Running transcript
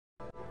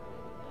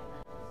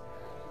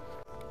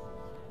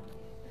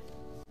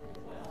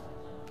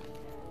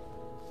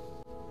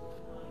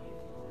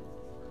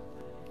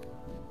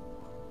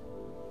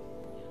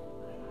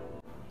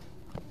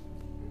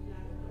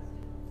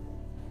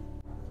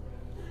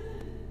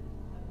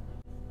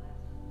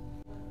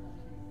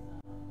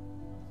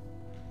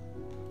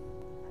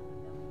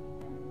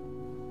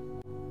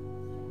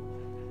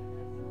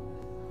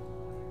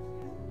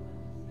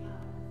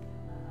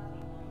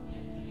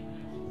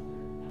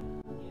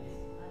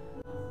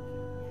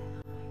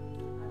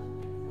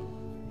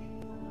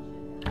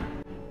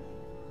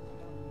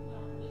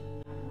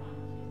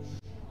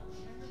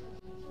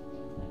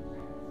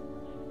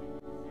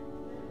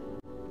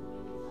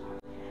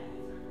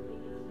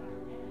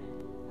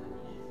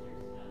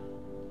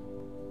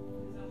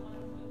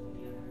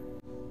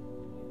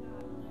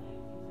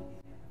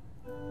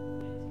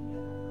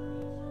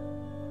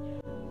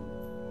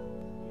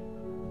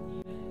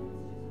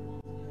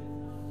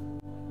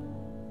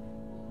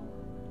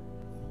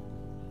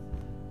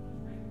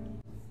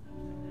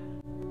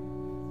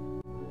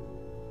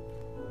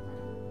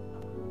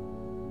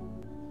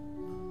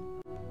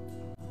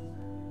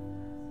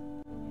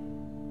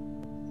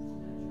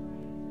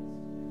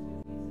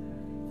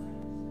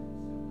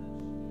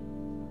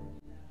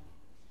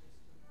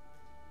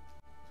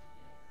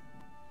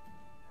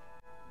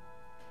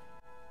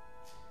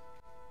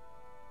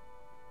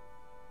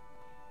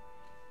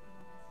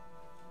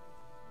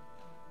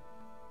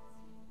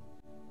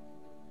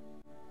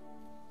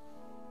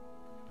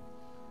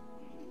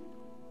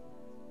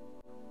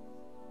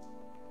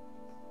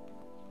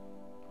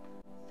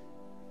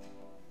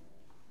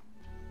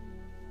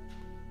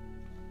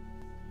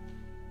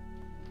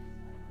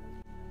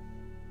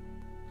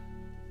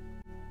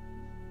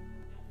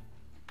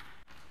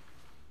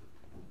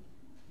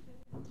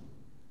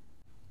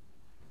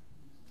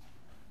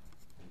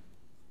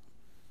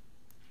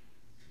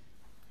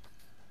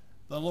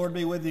Lord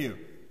be with you.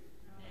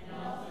 And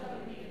also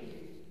with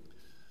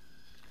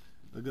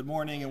you. Good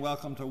morning and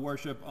welcome to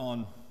worship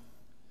on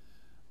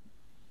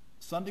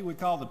Sunday we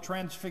call the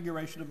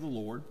Transfiguration of the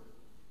Lord.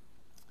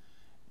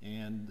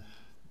 And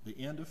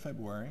the end of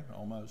February,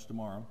 almost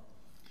tomorrow.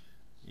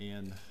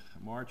 And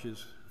March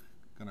is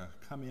going to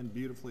come in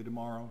beautifully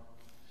tomorrow.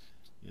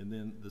 And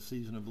then the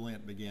season of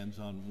Lent begins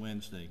on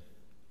Wednesday.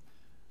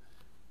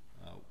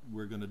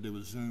 We're going to do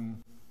a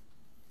Zoom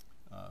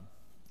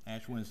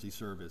Ash Wednesday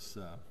service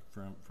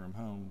from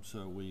home,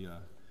 so we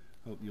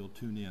hope you'll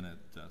tune in at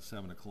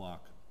 7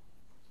 o'clock.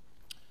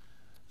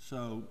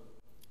 So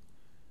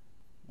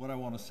what I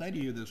want to say to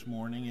you this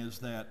morning is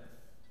that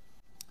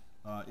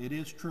it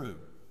is true.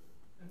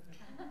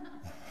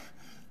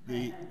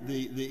 The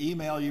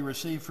email you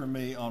received from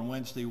me on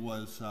Wednesday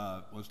was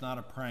not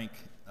a prank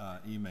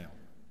email.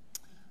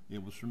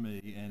 It was from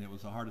me, and it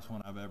was the hardest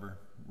one I've ever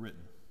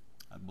written,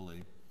 I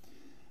believe.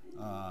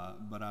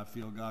 But I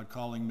feel God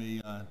calling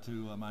me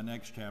to my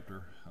next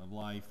chapter of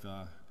life.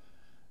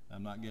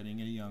 I'm not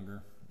getting any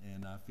younger,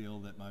 and I feel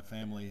that my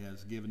family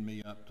has given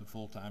me up to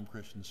full-time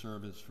Christian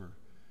service for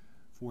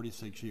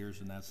 46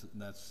 years, and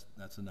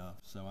that's enough.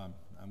 So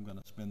I'm going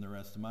to spend the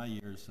rest of my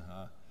years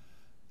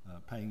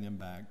paying them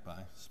back by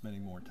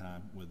spending more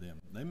time with them.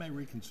 They may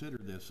reconsider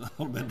this a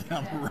little bit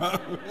down the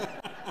road,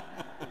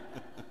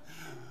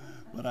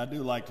 but I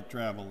do like to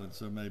travel, and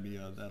so maybe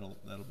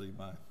that'll be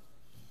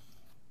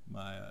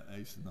my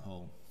ace in the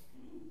hole.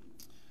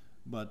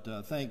 But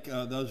thank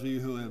those of you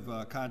who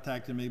have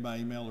contacted me by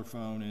email or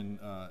phone, and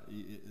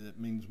it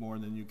means more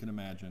than you can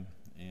imagine.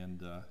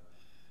 And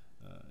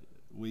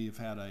we've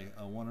had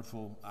a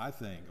wonderful, I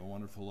think, a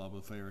wonderful love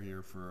affair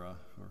here for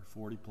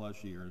 40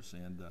 plus years.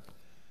 And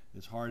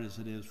as hard as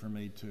it is for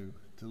me to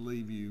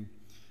leave you,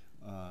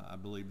 I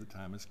believe the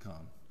time has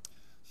come.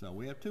 So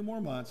we have 2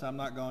 more months. I'm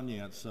not gone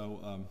yet,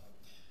 so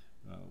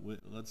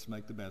let's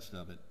make the best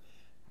of it.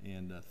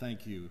 And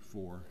thank you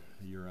for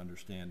your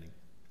understanding.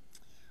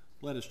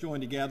 Let us join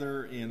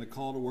together in the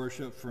call to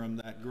worship from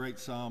that great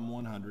Psalm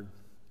 100.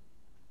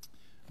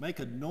 Make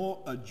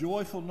a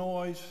joyful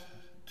noise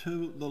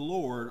to the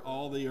Lord,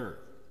 all the earth.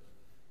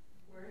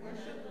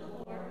 Worship the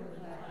Lord with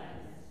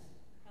gladness.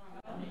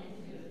 Come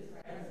into his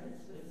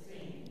presence with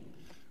singing.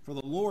 For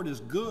the Lord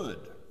is good.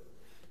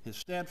 His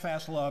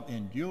steadfast love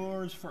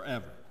endures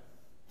forever,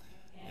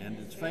 and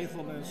its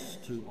faithfulness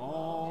to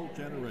all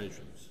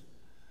generations.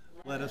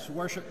 Let us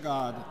worship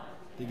God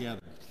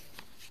together.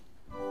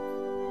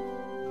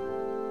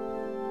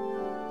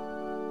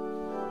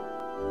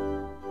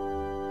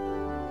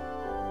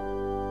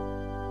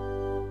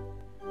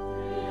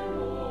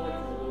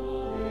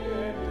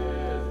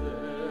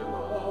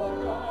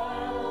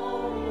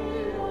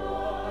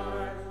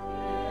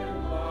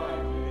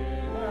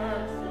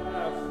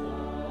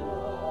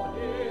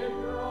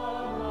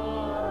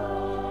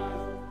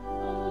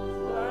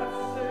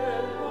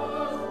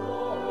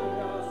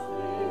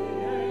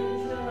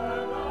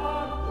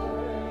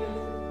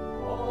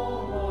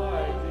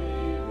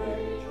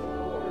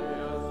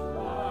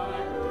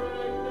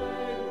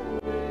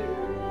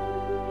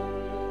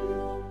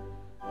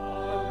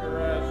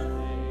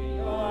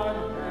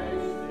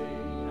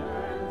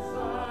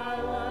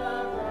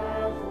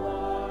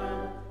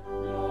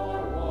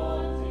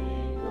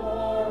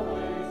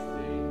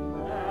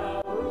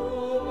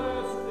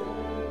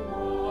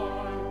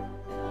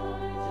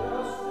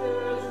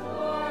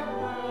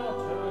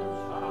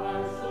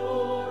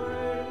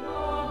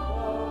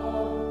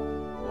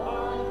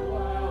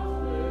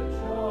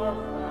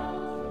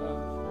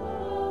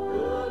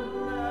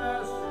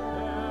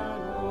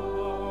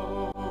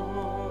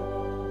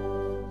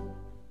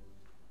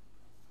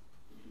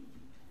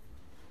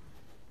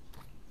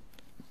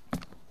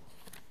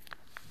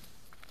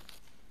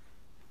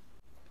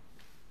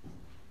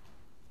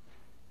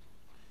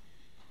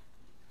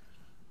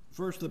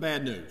 First, the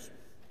bad news.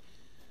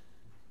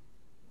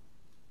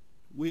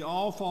 We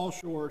all fall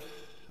short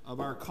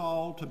of our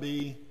call to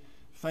be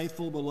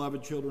faithful,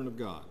 beloved children of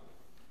God.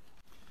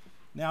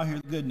 Now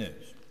here's the good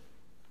news.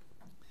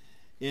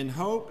 In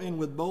hope and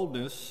with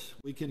boldness,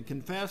 we can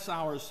confess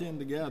our sin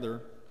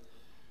together,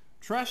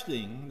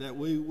 trusting that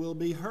we will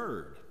be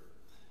heard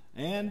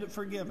and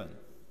forgiven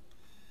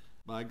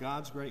by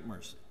God's great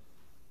mercy.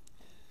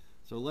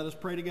 So let us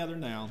pray together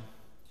now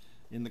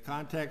in the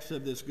context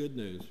of this good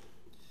news.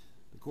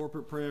 The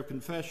corporate prayer of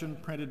confession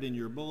printed in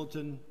your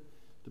bulletin,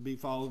 to be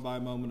followed by a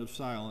moment of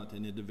silent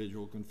and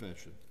individual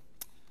confession.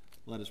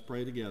 Let us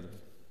pray together.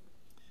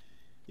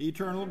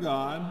 Eternal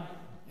God,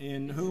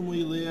 in whom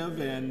we live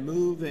and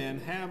move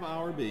and have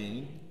our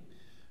being,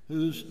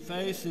 whose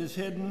face is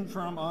hidden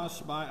from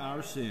us by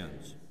our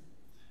sins,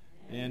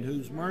 and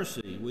whose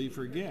mercy we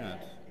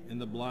forget in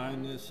the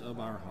blindness of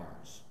our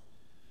hearts.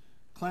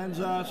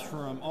 Cleanse us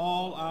from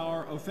all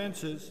our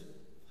offenses,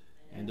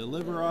 and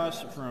deliver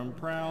us from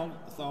proud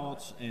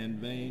thoughts and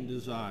vain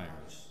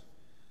desires,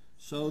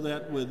 so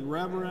that with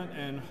reverent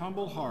and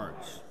humble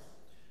hearts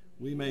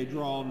we may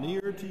draw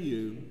near to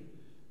you,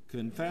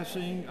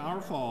 confessing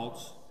our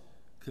faults,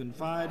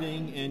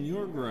 confiding in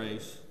your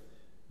grace,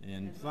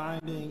 and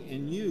finding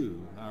in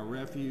you our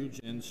refuge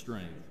and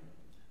strength.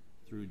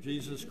 Through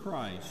Jesus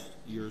Christ,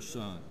 your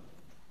Son.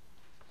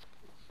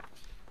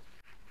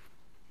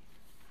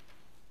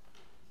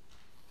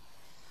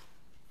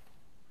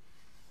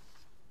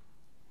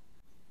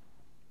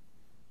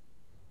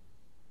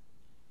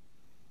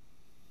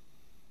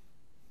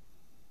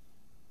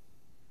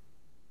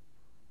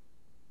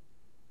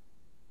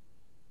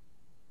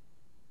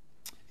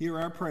 Hear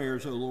our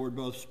prayers, O Lord,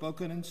 both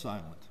spoken and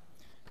silent.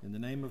 In the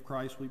name of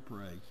Christ we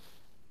pray.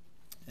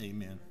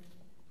 Amen.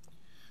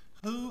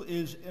 Who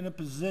is in a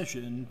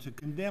position to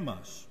condemn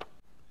us?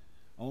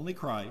 Only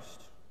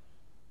Christ.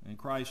 And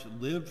Christ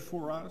lived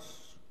for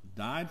us,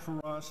 died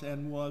for us,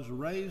 and was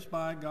raised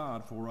by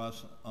God for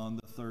us on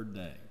the third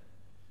day.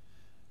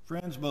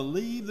 Friends,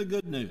 believe the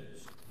good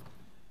news.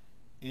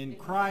 In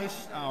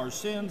Christ our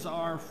sins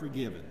are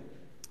forgiven.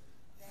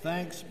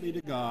 Thanks be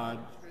to God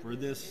for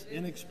this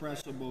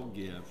inexpressible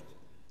gift.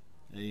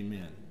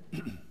 Amen.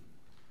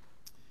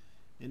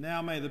 And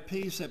now may the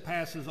peace that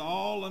passes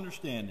all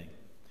understanding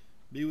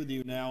be with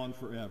you now and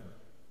forever.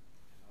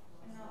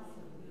 And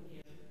also with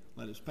you.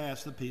 Let us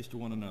pass the peace to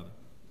one another.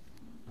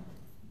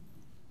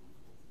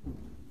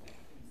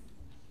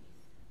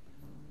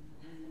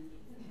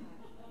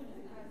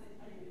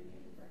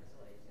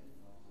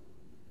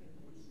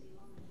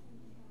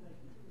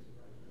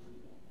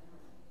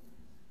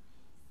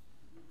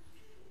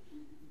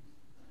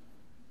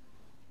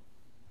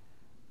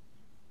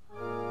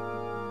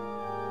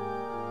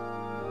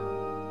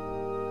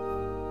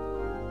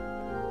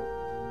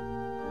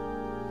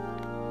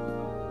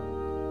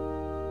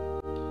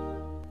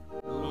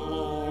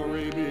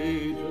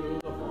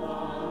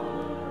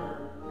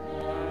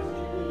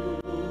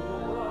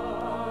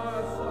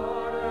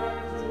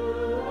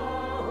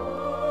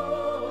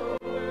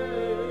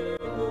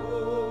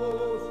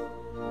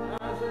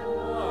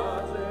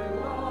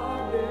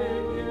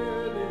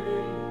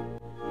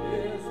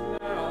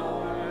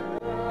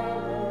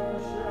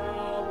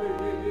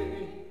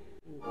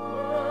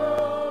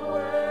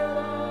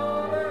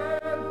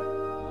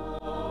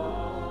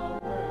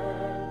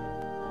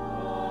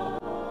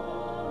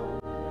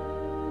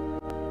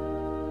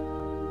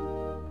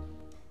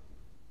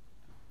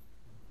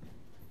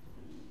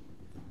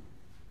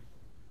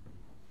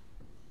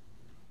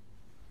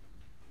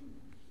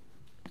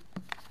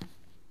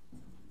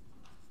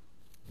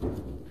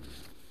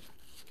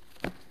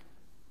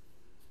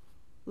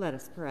 Let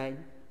us pray.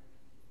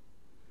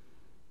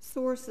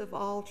 Source of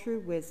all true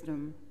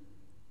wisdom,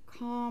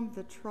 calm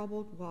the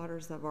troubled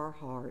waters of our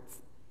hearts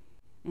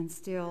and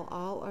still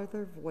all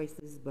other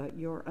voices but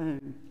your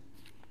own,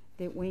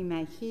 that we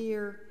may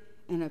hear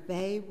and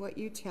obey what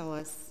you tell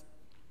us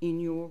in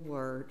your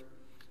word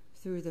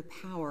through the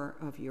power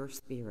of your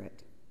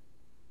Spirit.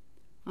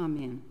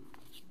 Amen.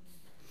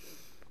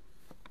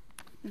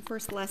 The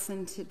first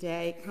lesson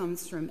today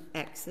comes from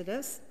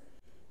Exodus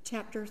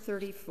chapter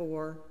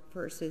 34,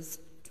 verses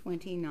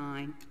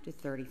 29 to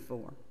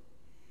 34.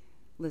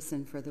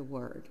 Listen for the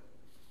word.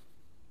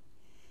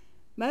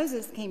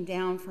 Moses came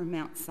down from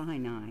Mount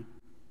Sinai.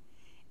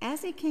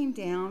 As he came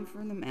down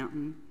from the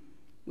mountain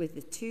with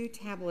the 2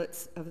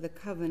 tablets of the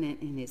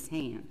covenant in his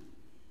hand,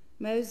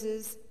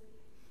 Moses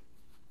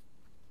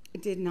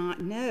did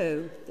not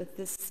know that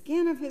the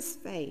skin of his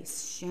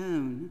face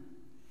shone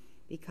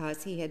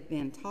because he had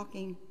been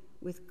talking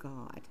with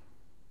God.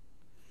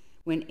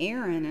 When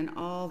Aaron and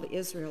all the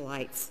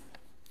Israelites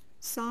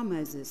saw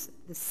Moses,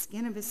 the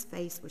skin of his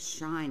face was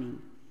shining,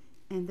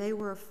 and they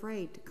were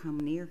afraid to come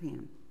near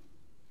him.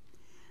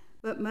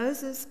 But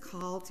Moses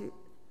called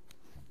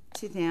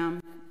to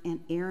them, and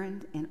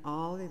Aaron and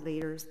all the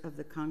leaders of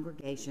the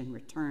congregation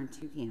returned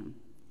to him.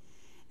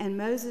 And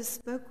Moses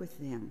spoke with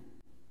them.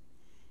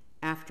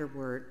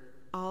 Afterward,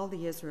 all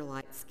the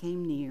Israelites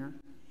came near,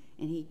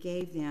 and he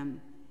gave them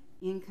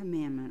in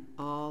commandment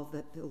all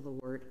that the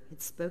Lord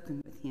had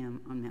spoken with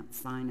him on Mount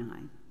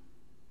Sinai.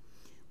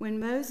 When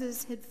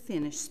Moses had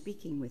finished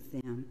speaking with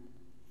them,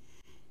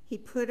 he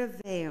put a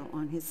veil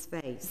on his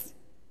face.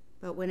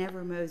 But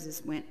whenever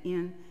Moses went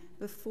in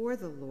before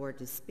the Lord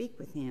to speak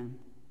with him,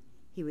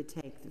 he would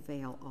take the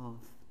veil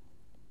off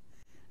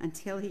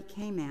until he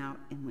came out.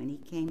 And when he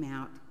came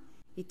out,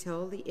 he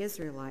told the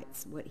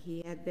Israelites what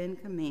he had been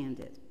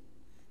commanded.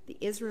 The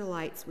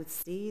Israelites would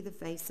see the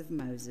face of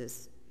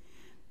Moses,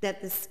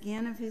 that the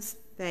skin of his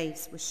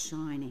face was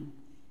shining,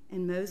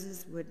 and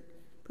Moses would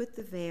put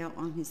the veil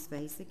on his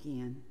face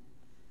again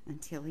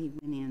until he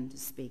went in to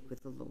speak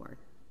with the Lord.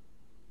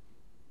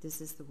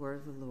 This is the word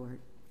of the Lord.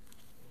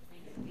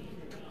 Thanks be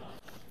to God.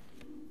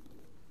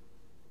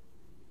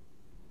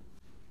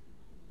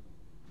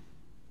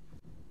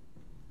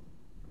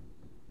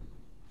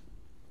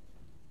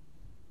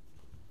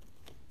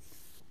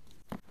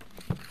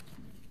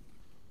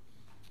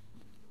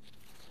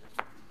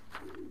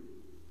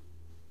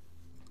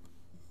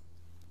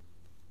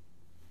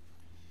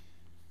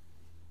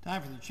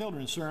 Time for the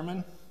children's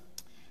sermon.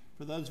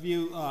 For those of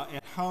you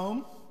at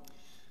home,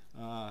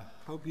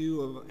 hope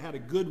you have had a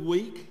good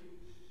week.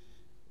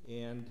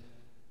 And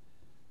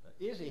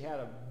Izzy had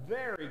a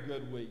very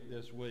good week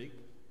this week.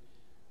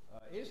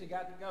 Izzy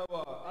got to go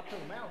up to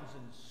the mountains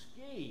and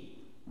ski.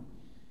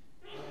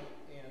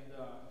 And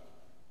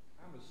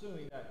I'm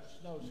assuming that's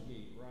snow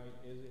ski, right,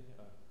 Izzy?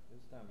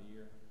 This time of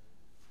year.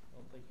 I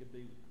don't think you'd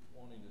be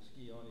wanting to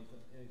ski on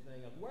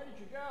anything else. Where did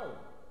you go?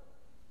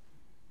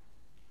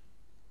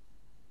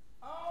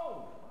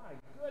 Oh, my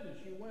goodness,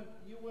 you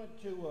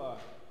went to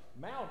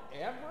Mount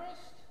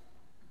Everest?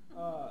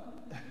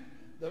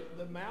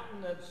 The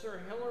mountain that Sir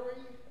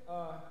Hillary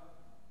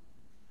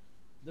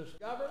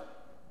discovered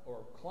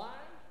or climbed?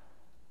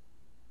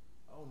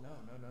 Oh, no.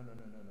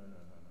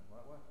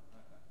 What?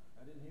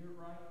 I didn't hear it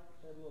right.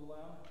 Say it a little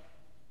louder.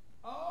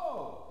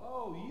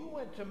 Oh, you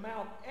went to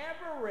Mount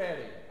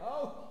Everest.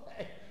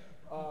 Okay.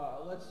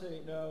 Let's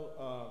see.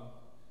 No,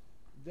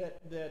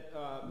 that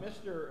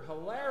Mr.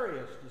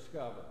 Hilarious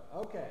discovered.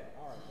 Okay.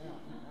 All right.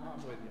 Now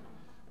I'm with you.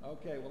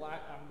 Okay. Well,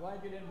 I'm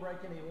glad you didn't break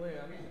any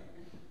limbs,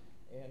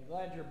 and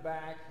glad you're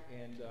back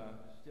and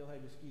still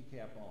have your ski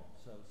cap on.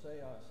 So say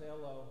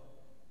hello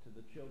to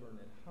the children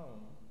at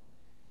home,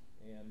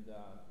 and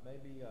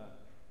maybe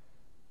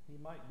he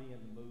might be in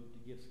the mood to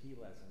give ski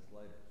lessons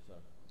later. So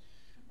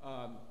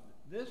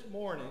this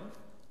morning,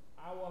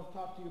 I want to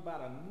talk to you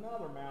about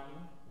another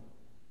mountain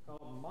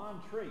called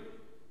Montreat.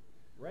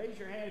 Raise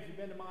your hand if you've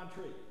been to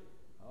Montreat.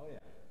 Oh yeah.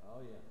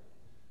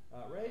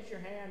 Raise your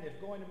hand if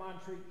going to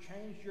Montreat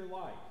changed your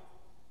life.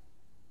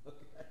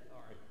 Okay,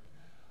 all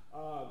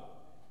right.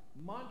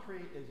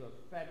 Montreat is a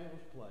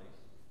fabulous place.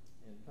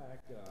 In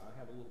fact, I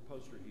have a little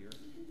poster here.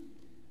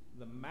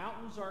 The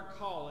mountains are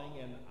calling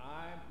and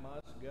I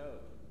must go.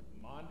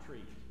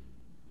 Montreat.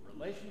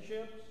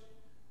 Relationships,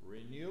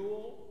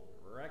 renewal,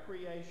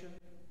 recreation,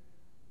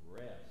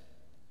 rest.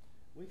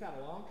 We've had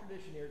a long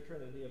tradition here at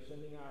Trinity of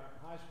sending our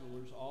high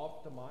schoolers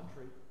off to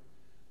Montreat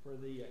for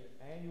the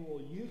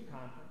annual youth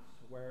conference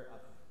where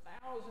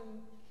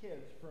 1,000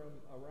 kids from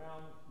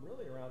around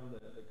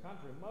the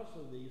country,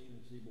 mostly the Eastern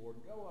Seaboard,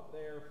 go up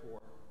there for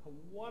a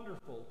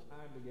wonderful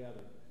time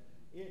together.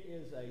 It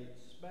is a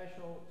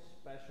special,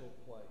 special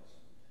place.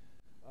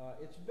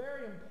 It's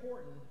very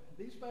important.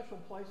 These special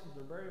places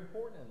are very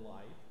important in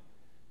life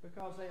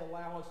because they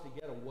allow us to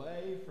get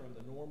away from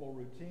the normal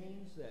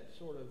routines that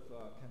sort of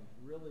can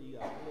really be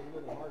a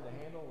little hard to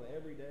handle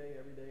every day.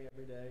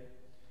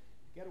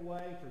 Get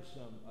away for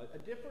a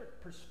different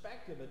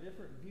perspective, a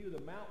different view.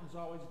 The mountains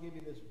always give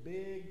you this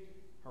big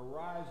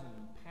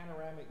horizon,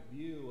 panoramic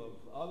view of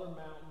other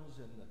mountains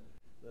and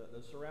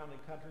the surrounding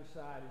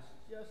countryside. It's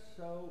just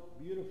so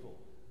beautiful.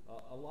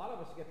 A lot of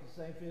us get the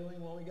same feeling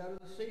when we go to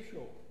the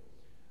seashore.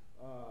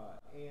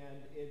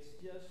 And it's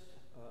just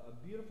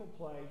a beautiful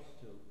place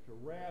to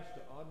rest,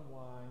 to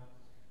unwind.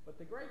 But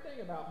the great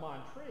thing about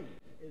Montreat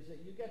is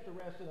that you get to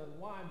rest and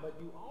unwind, but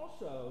you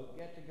also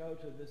get to go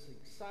to this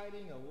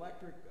exciting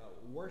electric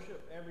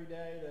worship every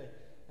day. They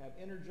have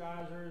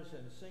energizers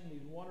and sing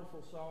these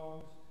wonderful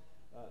songs.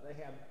 They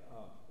have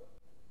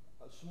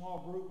small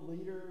group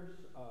leaders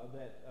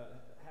that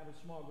have a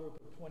small group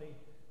of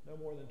no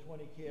more than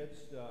 20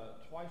 kids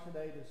twice a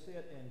day to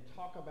sit and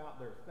talk about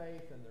their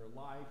faith and their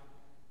life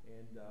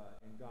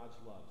and God's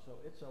love. So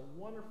it's a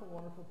wonderful,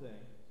 wonderful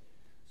thing.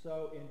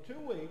 So in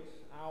 2 weeks,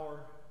 our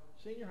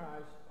senior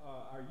highs,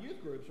 our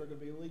youth groups are going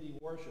to be leading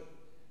worship.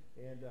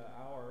 And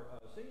our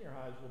senior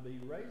highs will be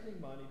raising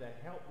money to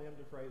help them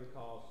defray the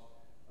cost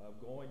of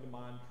going to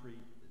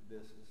Montreat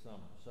this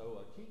summer.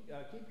 So keep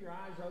your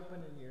eyes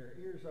open and your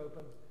ears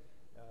open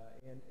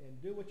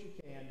and do what you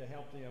can to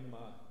help them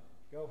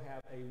go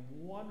have a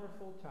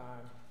wonderful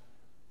time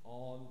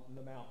on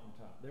the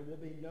mountaintop. There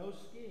will be no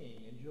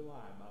skiing in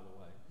July, by the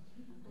way.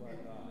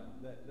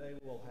 But they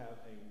will have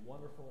a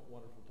wonderful,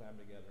 wonderful time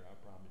together, I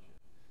promise you.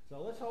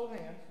 So let's hold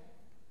hands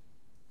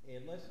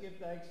and let's give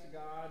thanks to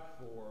God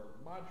for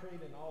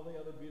Montreat and all the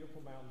other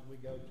beautiful mountains we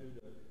go to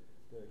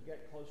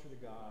get closer to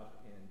God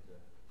and to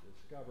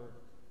discover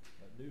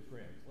new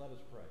friends. Let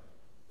us pray.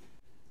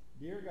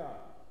 Dear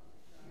God,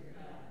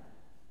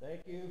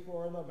 thank you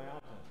for the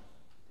mountains.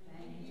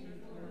 Thank you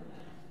for the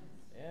mountains.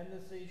 And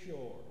the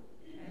seashore.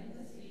 And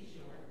the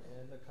seashore.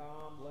 And the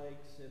calm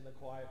lakes and the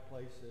quiet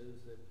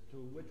places to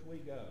which we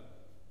go.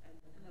 And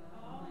the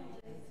calm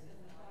lakes and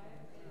the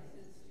quiet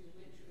places to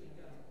which we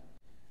go.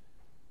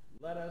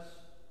 Let us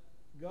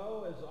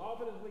go as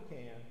often as we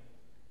can.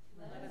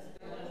 Let us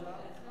go as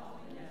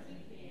often as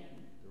we can.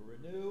 To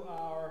renew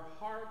our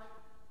heart.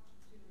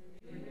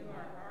 To renew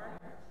our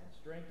heart. And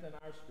strengthen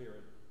our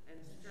spirit. And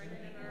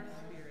strengthen our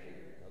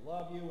spirit. To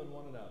love you and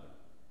one another.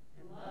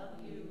 And love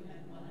you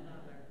and one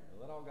another.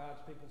 And let all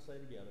God's people say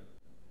together.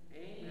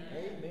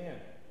 Amen. Amen.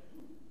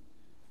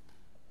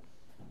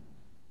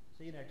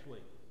 See you next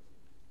week.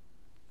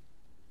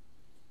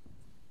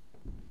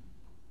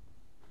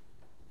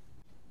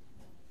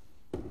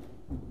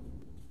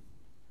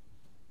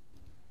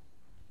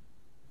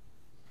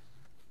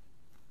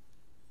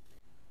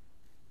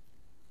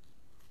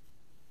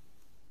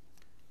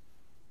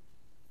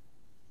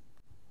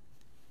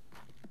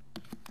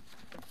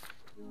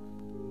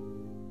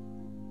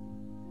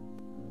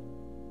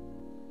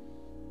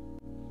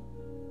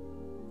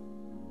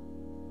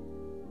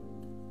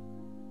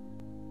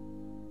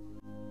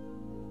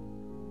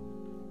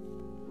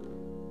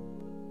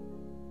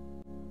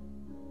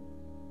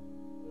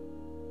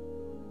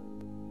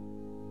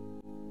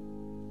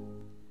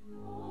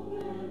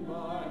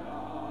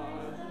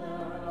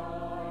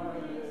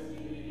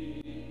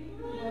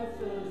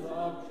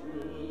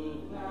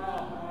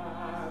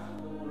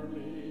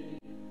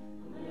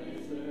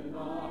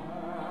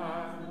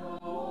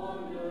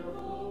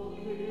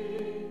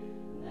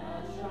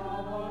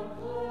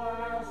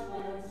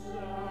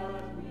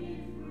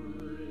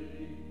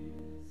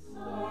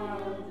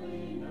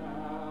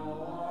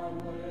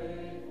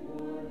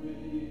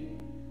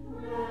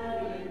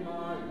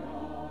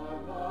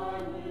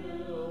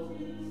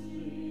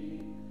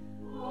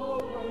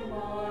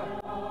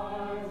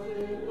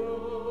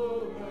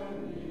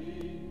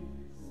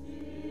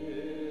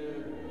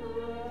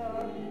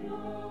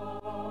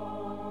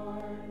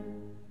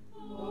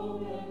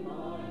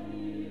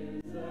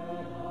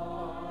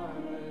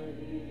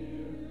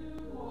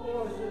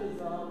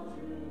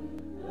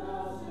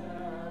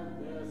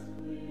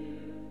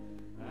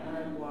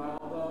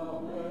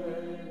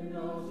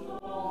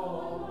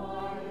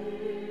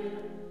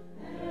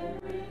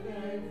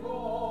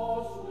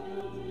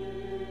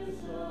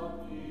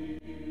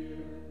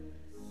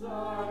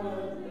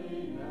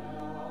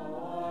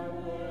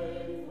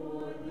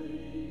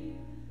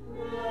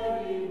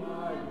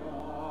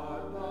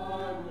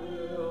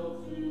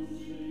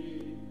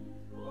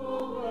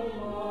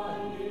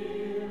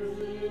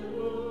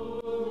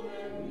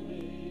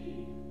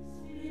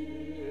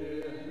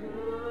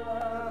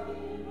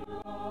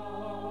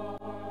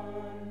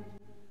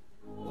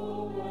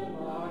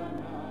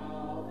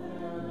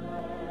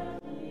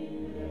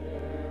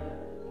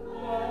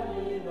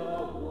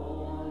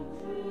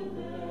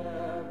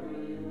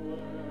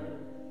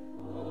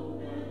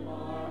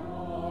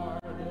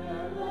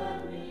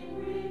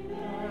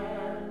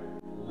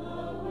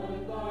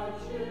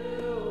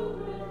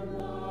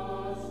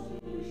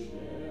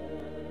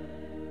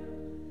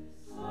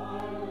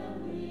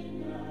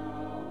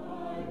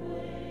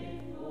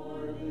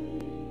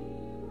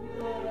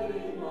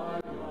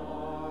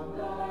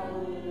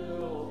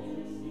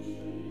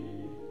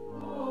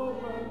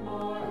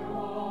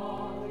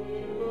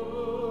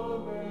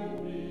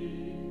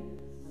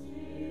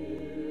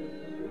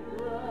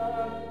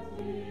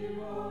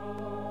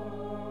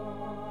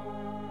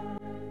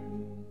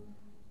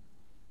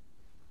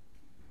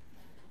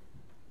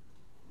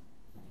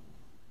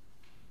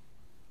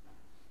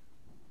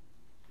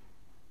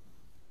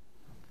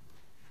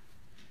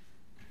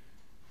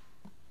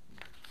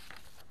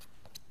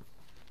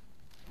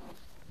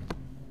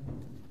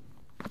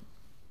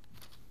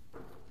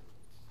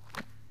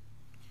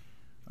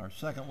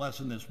 second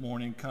lesson this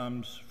morning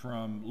comes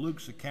from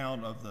Luke's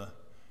account of the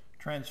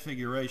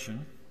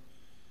Transfiguration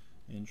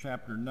in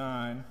chapter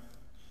 9,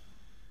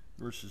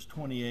 verses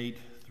 28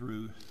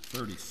 through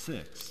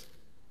 36.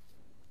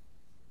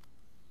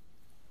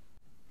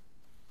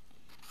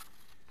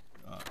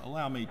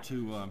 Allow me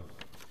to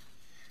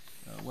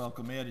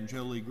welcome Ed and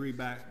Jolie Gree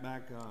back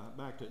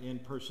to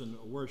in-person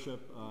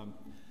worship.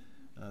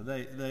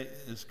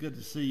 It's good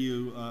to see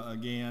you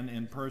again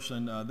in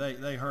person.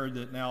 They heard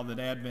that now that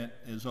Advent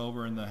is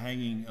over and the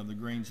hanging of the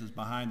greens is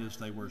behind us,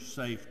 they were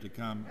safe to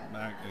come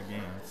back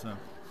again. So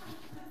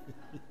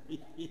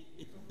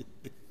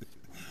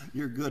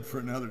you're good for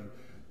another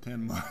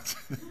 10 months.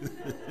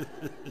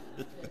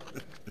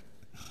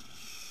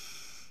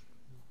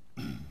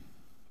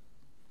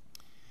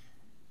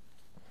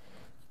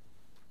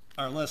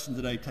 Our lesson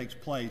today takes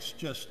place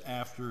just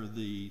after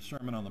the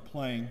Sermon on the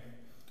Plain,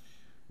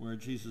 where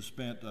Jesus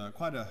spent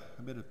quite a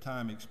bit of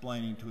time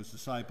explaining to his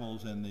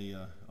disciples and the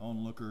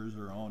onlookers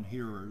or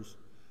on-hearers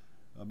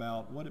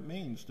about what it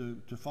means to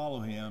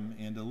follow him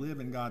and to live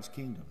in God's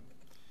kingdom.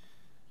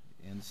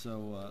 And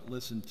so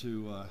listen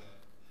to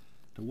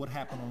what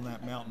happened on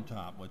that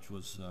mountaintop, which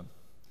was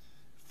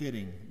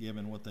fitting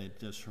given what they'd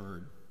just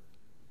heard.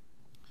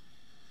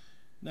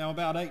 Now,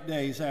 about 8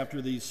 days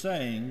after these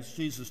sayings,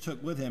 Jesus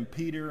took with him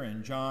Peter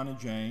and John and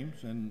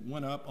James and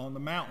went up on the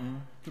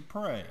mountain to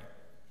pray.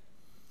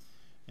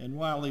 And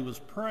while he was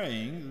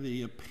praying,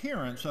 the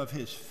appearance of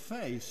his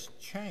face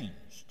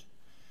changed,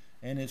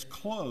 and his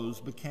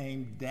clothes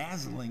became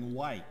dazzling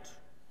white.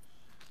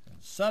 And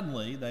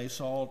suddenly they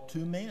saw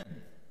two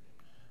men,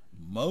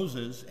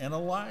 Moses and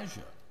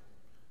Elijah,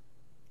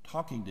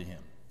 talking to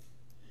him.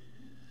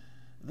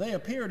 They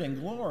appeared in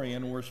glory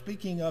and were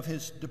speaking of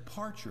his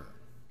departure,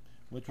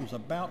 which he was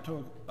about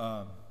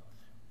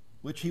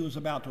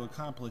to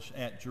accomplish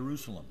at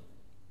Jerusalem.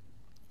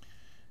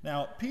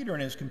 Now, Peter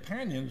and his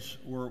companions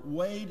were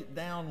weighed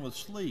down with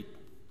sleep,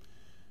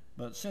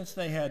 but since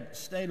they had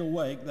stayed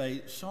awake,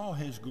 they saw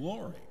his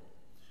glory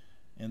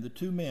and the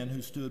two men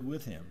who stood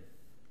with him.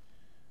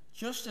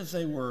 Just as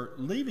they were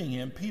leaving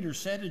him, Peter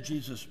said to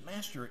Jesus,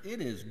 "Master,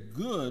 it is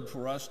good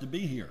for us to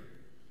be here.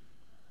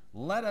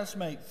 Let us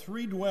make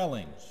 3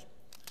 dwellings,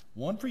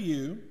 one for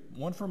you,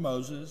 one for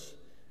Moses,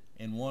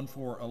 and one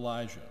for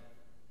Elijah,"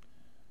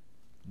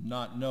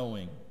 not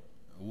knowing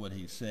what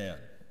he said.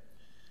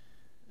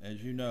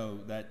 As you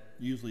know, that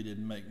usually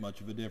didn't make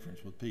much of a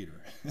difference with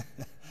Peter.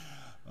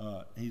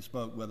 He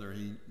spoke whether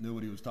he knew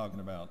what he was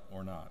talking about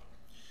or not.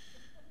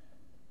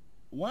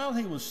 While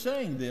he was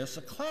saying this,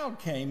 a cloud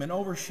came and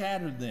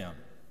overshadowed them,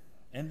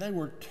 and they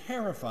were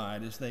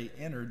terrified as they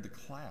entered the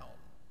cloud.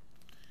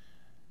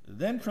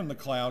 Then from the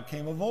cloud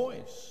came a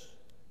voice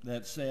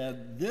that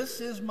said,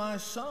 "This is my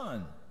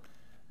son,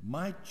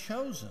 my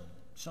chosen,"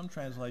 some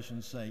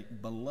translations say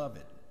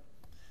beloved.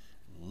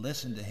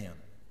 "Listen to him."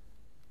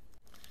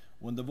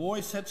 When the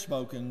voice had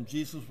spoken,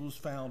 Jesus was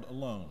found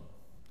alone,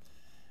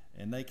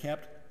 and they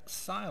kept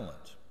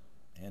silent,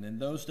 and in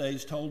those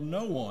days told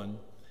no one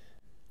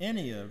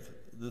any of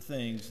the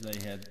things they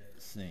had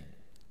seen.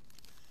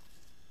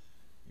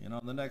 And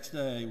on the next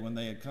day, when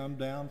they had come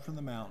down from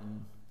the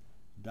mountain, ...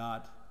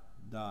 Let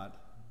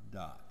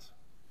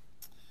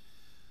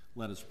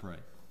us pray.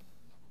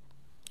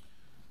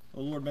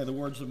 O Lord, may the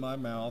words of my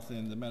mouth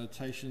and the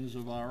meditations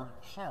of our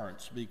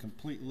hearts be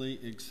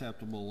completely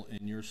acceptable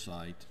in your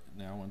sight,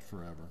 now and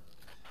forever.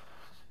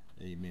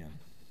 Amen.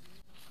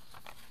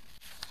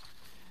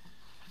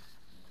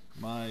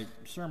 My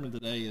sermon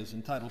today is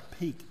entitled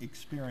Peak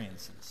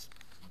Experiences,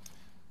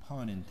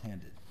 pun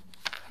intended.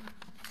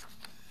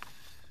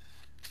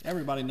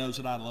 Everybody knows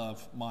that I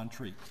love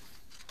Montreat.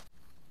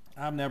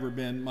 I've never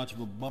been much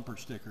of a bumper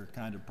sticker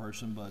kind of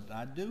person, but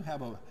I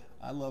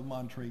love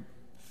Montreat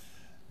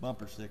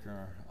bumper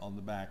sticker on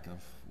the back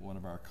of one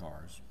of our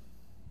cars.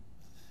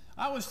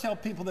 I always tell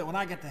people that when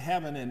I get to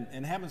heaven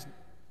and heaven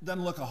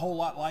doesn't look a whole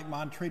lot like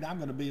Montreat, I'm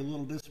going to be a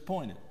little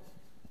disappointed.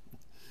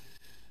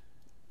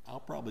 I'll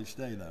probably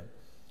stay though.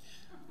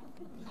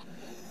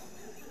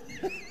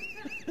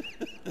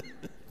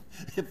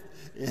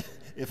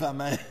 if I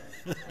may.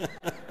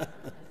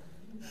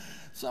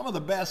 Some of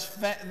the best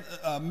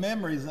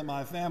memories that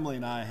my family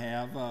and I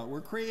have were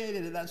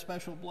created at that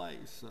special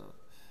place.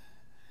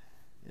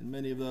 And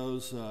many of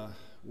those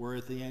were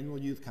at the annual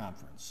youth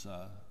conference,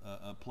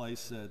 a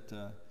place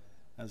that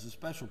has a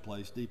special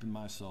place deep in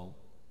my soul.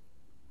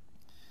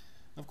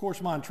 Of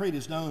course, Montreat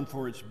is known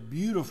for its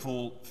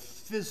beautiful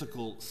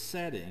physical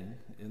setting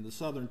in the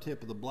southern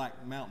tip of the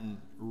Black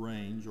Mountain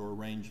Range, or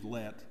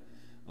Rangelet,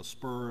 a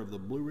spur of the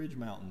Blue Ridge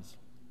Mountains.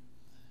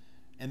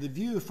 And the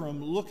view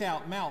from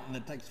Lookout Mountain,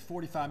 it takes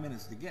 45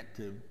 minutes to get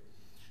to,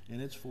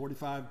 and it's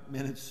 45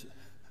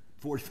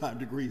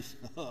 degrees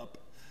up,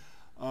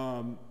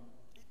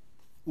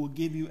 will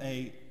give you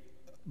a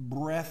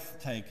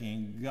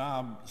breathtaking,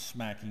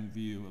 gobsmacking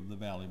view of the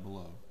valley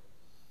below.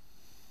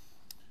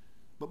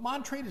 But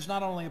Montreat is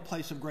not only a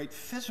place of great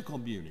physical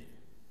beauty,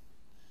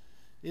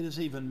 it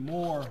is even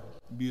more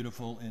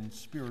beautiful in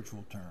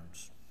spiritual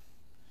terms.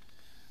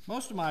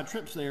 Most of my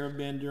trips there have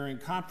been during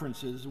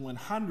conferences when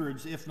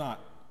hundreds, if not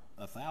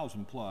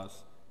 1,000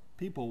 plus,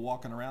 people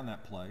walking around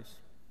that place,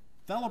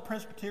 fellow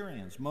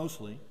Presbyterians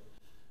mostly,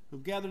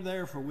 who've gathered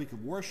there for a week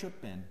of worship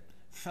and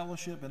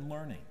fellowship and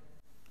learning.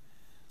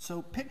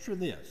 So picture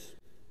this: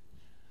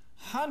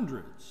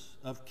 hundreds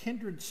of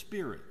kindred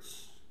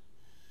spirits,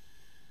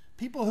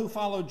 people who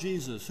follow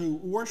Jesus, who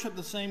worship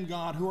the same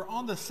God, who are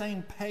on the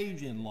same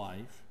page in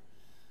life,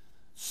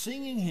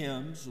 singing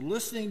hymns,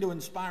 listening to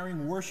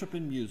inspiring worship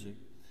and music,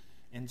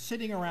 and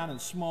sitting around in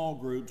small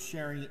groups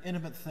sharing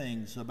intimate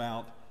things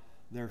about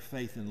their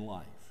faith in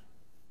life.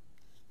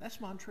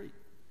 That's Montreat.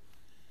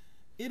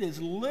 It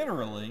is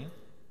literally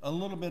a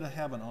little bit of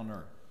heaven on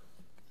earth,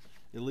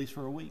 at least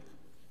for a week.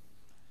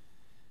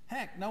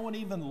 Heck, no one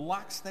even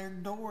locks their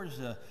doors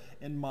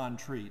in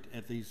Montreat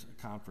at these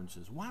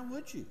conferences. Why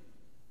would you?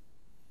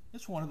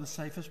 It's one of the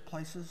safest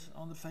places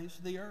on the face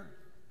of the earth.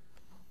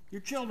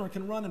 Your children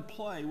can run and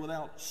play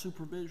without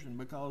supervision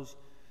because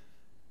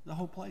the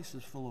whole place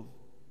is full of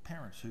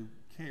parents who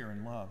care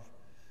and love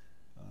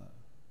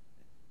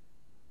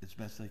as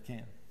best they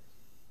can.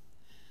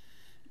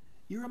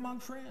 You're among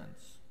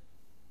friends.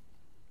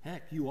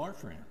 Heck, you are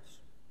friends.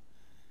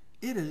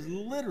 It is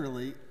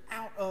literally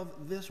out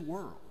of this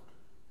world.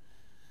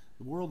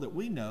 The world that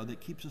we know that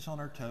keeps us on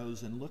our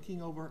toes and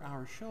looking over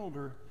our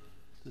shoulder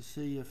to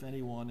see if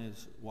anyone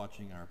is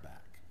watching our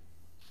back.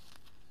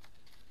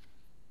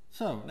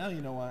 So, now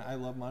you know why I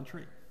love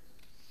Montreat.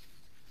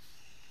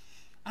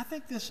 I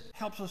think this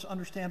helps us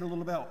understand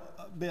a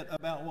bit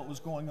about what was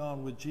going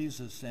on with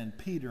Jesus and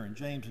Peter and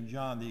James and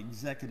John, the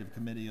executive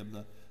committee of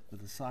the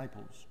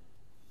disciples.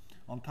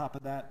 On top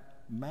of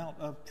that, Mount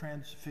of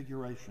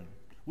Transfiguration.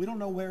 We don't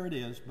know where it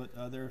is,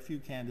 but there are a few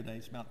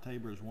candidates. Mount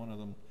Tabor is one of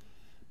them,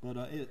 but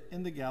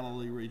in the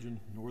Galilee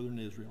region, northern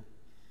Israel.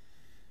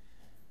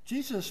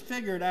 Jesus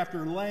figured,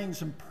 after laying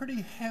some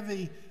pretty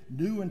heavy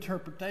new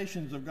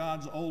interpretations of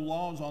God's old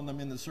laws on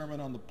them in the Sermon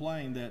on the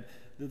Plain, that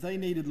they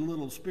needed a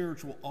little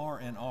spiritual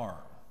R&R.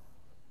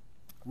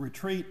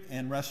 Retreat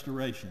and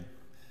restoration,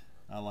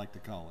 I like to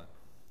call it.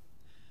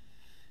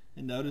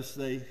 And notice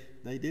they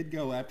did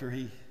go after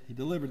he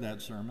delivered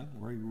that sermon,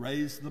 where he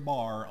raised the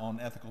bar on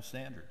ethical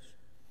standards.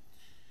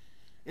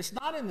 It's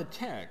not in the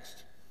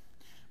text,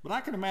 but I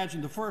can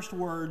imagine the first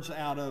words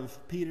out of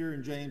Peter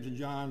and James and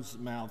John's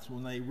mouths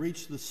when they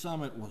reached the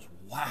summit was,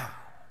 "Wow,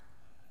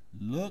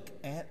 look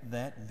at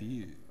that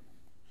view."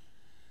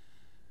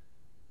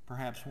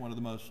 Perhaps one of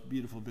the most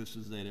beautiful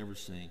vistas they'd ever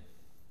seen.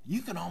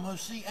 You can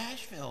almost see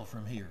Asheville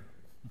from here.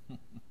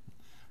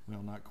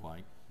 Well, not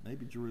quite.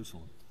 Maybe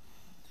Jerusalem.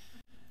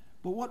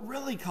 But what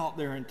really caught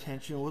their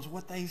attention was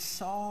what they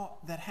saw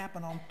that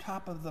happened on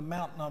top of the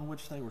mountain on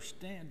which they were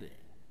standing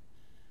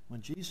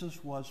when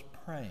Jesus was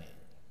praying.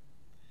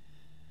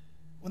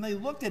 When they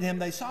looked at him,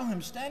 they saw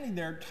him standing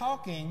there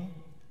talking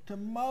to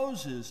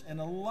Moses and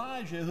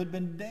Elijah, who had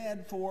been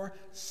dead for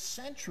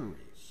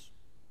centuries.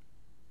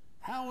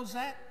 How was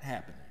that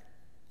happening?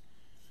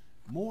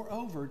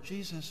 Moreover,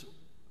 Jesus'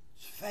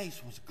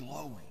 face was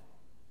glowing,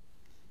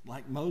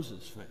 like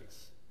Moses'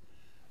 face,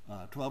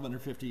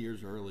 1,250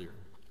 years earlier.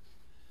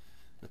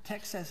 The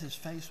text says his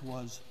face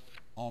was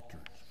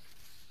altered,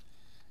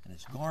 and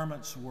his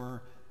garments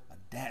were a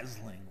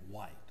dazzling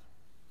white.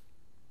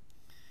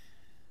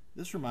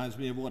 This reminds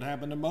me of what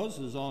happened to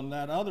Moses on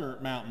that other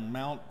mountain,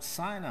 Mount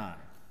Sinai.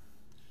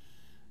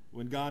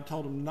 When God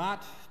told him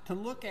not to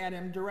look at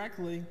him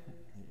directly,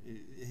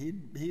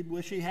 he'd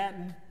wish he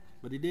hadn't,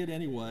 but he did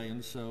anyway,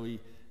 and so he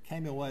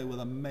came away with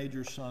a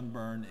major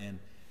sunburn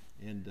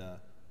and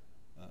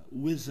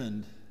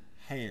wizened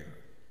hair.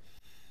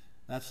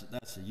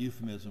 That's a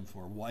euphemism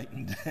for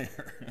whitened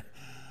hair.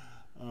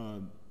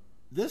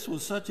 This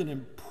was such an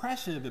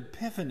impressive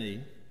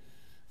epiphany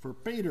for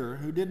Peter,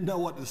 who didn't know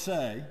what to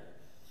say,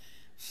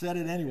 said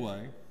it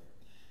anyway,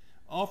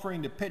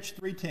 offering to pitch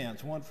 3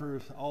 tents, one for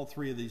all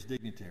 3 of these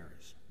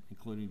dignitaries,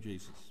 including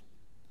Jesus.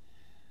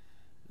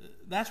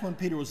 That's when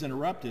Peter was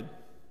interrupted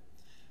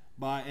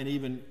by an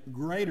even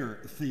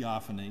greater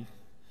theophany,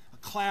 a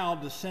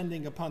cloud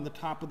descending upon the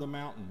top of the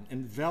mountain,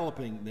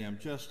 enveloping them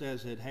just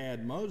as it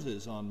had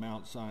Moses on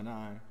Mount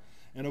Sinai,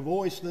 and a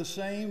voice, the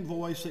same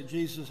voice that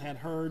Jesus had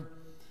heard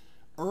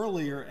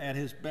earlier at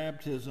his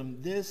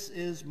baptism, "This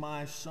is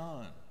my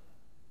son,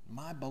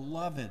 my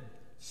beloved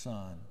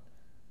son.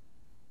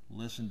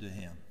 Listen to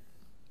him."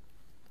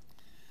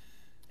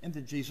 And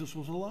then Jesus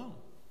was alone.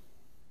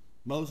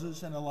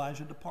 Moses and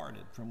Elijah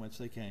departed from whence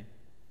they came.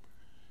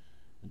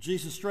 And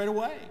Jesus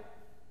straightway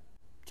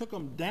took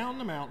them down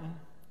the mountain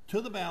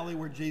to the valley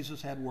where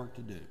Jesus had work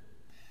to do.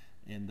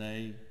 And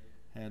they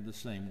had the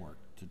same work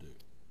to do.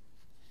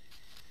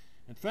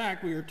 In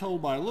fact, we are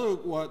told by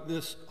Luke what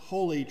this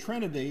Holy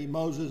Trinity,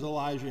 Moses,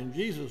 Elijah, and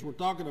Jesus, were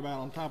talking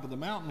about on top of the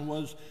mountain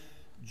was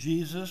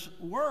Jesus'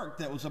 work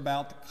that was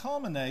about to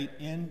culminate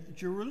in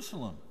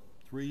Jerusalem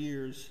 3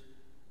 years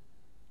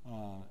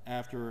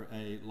after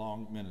a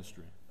long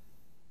ministry.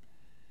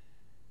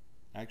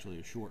 Actually,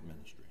 a short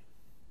ministry.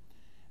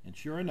 And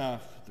sure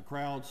enough, the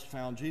crowds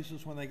found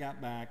Jesus when they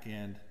got back,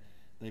 and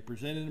they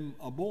presented him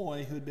a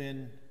boy who'd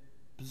been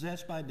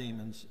possessed by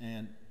demons,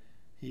 and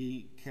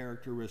he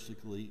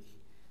characteristically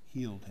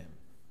healed him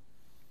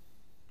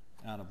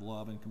out of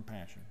love and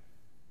compassion.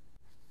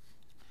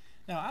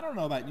 Now, I don't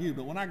know about you,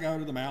 but when I go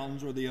to the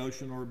mountains or the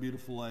ocean or a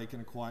beautiful lake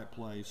in a quiet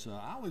place,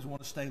 I always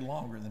want to stay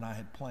longer than I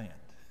had planned.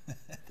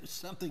 There's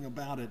something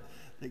about it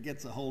that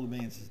gets a hold of me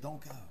and says,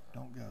 don't go,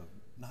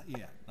 not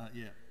yet, not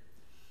yet.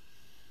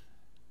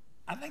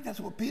 I think that's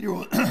what Peter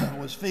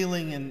was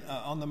feeling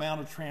on the Mount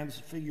of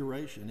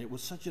Transfiguration. It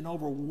was such an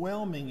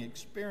overwhelming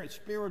experience,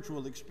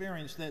 spiritual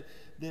experience,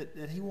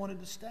 that he wanted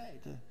to stay,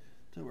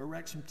 to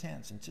erect some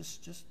tents and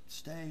just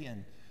stay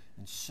and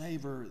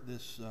savor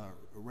this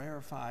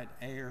rarefied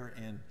air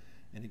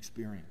and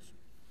experience.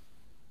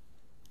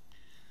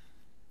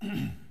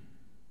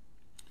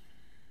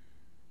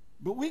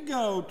 But we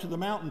go to the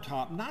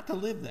mountaintop not to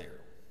live there,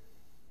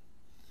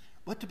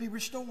 but to be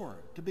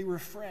restored, to be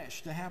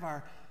refreshed, to have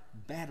our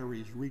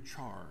batteries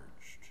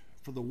recharged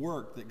for the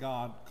work that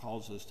God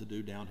calls us to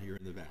do down here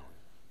in the valley,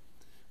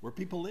 where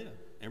people live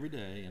every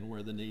day and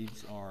where the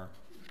needs are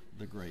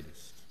the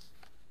greatest.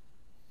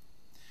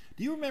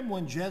 Do you remember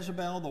when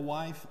Jezebel, the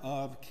wife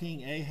of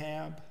King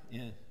Ahab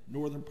in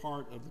northern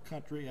part of the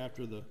country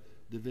after the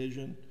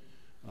division,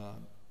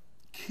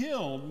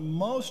 killed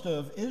most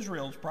of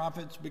Israel's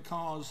prophets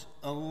because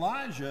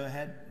Elijah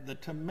had the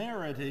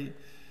temerity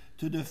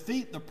to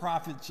defeat the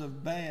prophets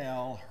of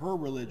Baal, her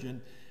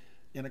religion,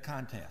 in a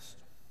contest?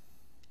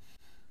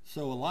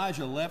 So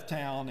Elijah left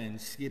town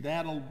and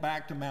skedaddled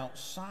back to Mount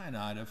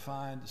Sinai to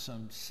find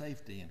some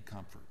safety and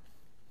comfort.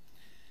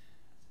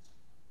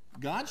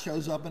 God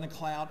shows up in a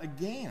cloud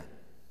again.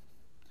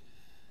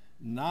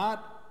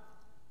 Not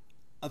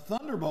a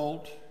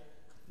thunderbolt,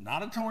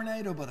 not a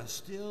tornado, but a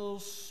still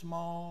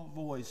small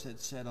voice that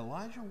said,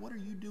 Elijah, what are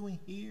you doing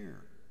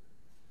here?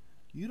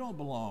 You don't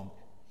belong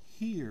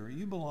here.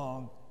 You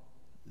belong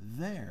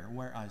there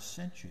where I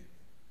sent you.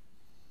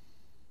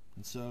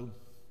 And so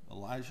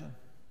Elijah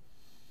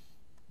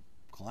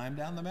climbed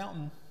down the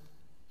mountain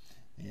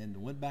and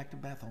went back to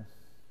Bethel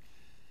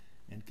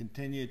and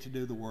continued to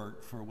do the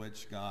work for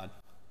which God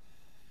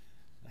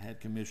had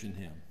commissioned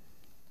him.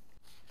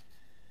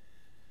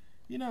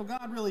 You know,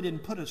 God really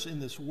didn't put us in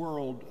this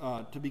world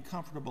to be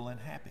comfortable and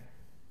happy.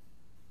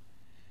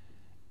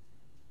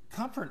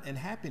 Comfort and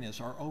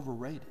happiness are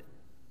overrated.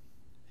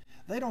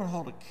 They don't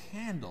hold a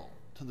candle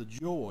to the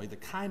joy, the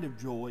kind of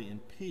joy and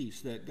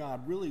peace that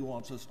God really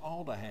wants us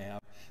all to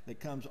have, that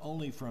comes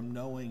only from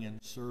knowing and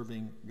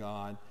serving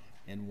God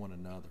and one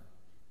another.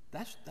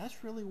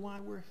 That's really why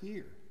we're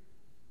here,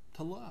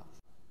 to love.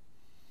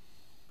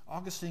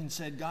 Augustine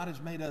said, God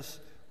has made us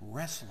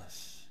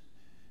restless,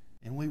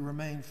 and we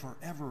remain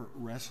forever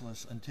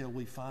restless until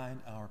we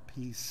find our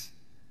peace,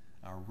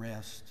 our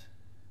rest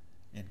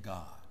in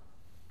God.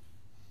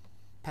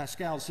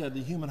 Pascal said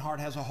the human heart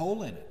has a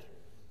hole in it,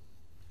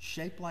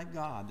 shaped like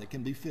God, that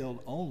can be filled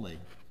only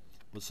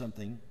with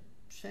something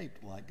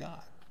shaped like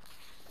God.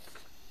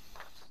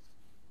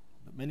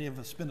 But many of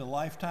us spend a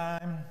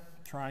lifetime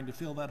trying to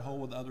fill that hole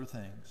with other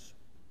things,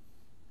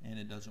 and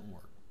it doesn't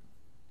work.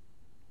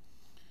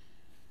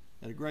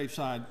 At a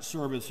graveside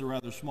service, a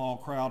rather small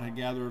crowd had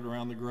gathered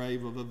around the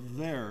grave of a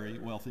very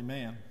wealthy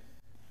man.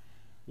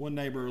 One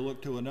neighbor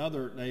looked to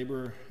another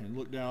neighbor and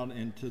looked down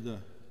into the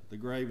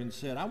grave and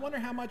said, I wonder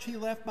how much he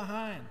left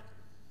behind.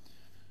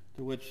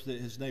 To which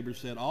his neighbor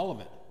said, all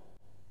of it.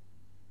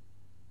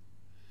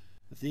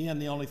 At the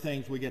end, the only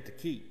things we get to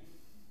keep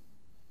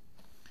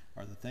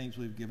are the things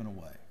we've given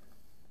away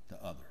to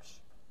others.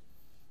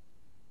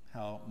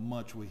 How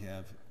much we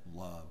have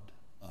loved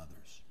others.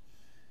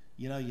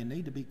 You know, you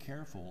need to be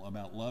careful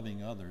about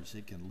loving others.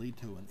 It can lead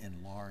to an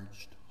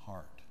enlarged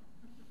heart.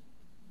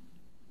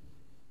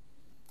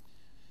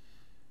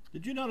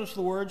 Did you notice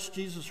the words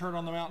Jesus heard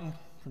on the mountain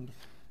from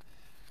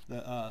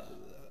the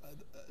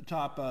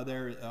top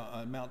there,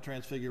 Mount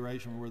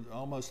Transfiguration, were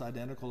almost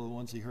identical to the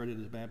ones he heard at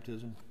his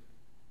baptism?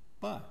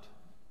 But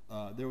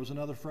there was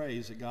another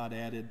phrase that God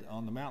added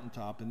on the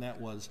mountaintop, and that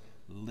was,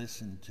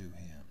 listen to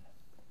him.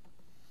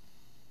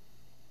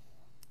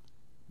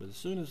 But as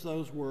soon as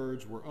those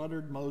words were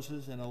uttered,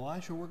 Moses and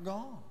Elisha were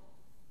gone.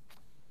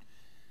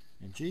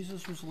 And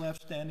Jesus was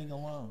left standing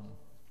alone.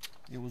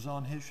 It was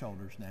on his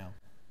shoulders now.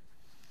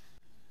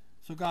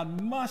 So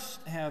God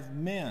must have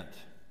meant,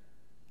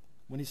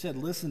 when he said,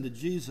 listen to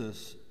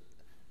Jesus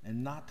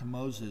and not to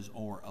Moses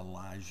or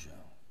Elijah,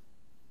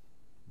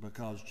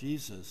 because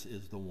Jesus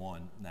is the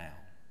one now.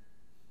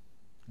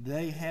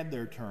 They had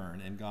their turn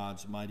in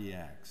God's mighty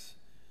acts.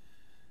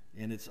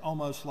 And it's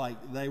almost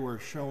like they were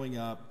showing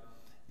up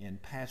and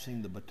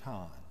passing the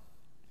baton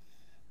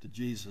to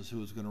Jesus, who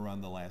was going to run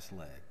the last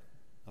leg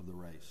of the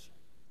race.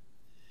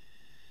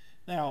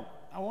 Now,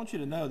 I want you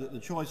to know that the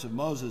choice of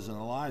Moses and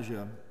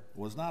Elijah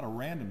was not a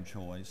random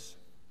choice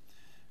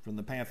from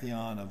the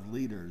pantheon of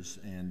leaders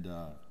in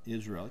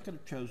Israel. It could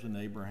have chosen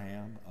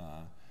Abraham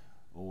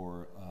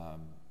or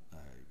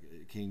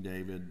King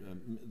David.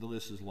 The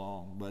list is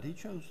long, but he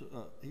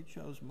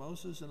chose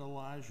Moses and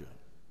Elijah.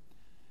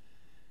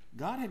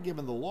 God had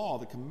given the law,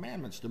 the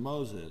commandments to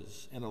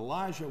Moses, and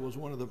Elijah was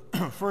one of the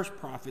first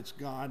prophets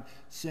God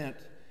sent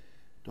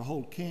to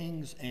hold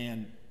kings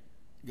and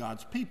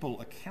God's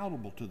people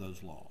accountable to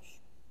those laws.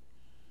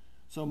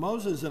 So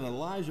Moses and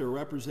Elijah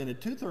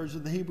represented 2/3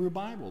 of the Hebrew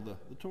Bible,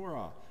 the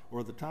Torah,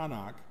 or the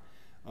Tanakh.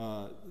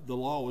 The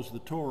law was the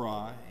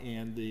Torah,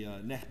 and the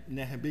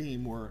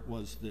Nehibbim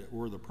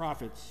were the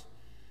prophets,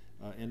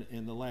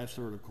 and the last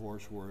third, of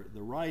course, were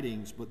the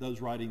writings, but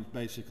those writings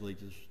basically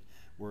just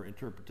were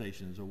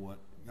interpretations of what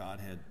God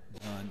had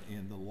done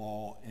in the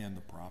law and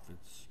the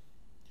prophets.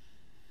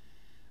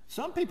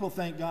 Some people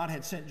think God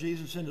had sent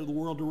Jesus into the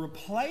world to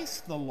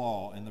replace the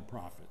law and the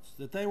prophets,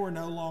 that they were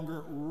no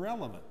longer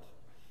relevant.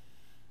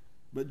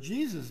 But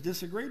Jesus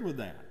disagreed with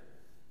that.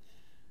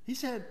 He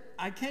said,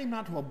 I came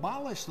not to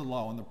abolish the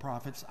law and the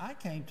prophets, I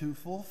came to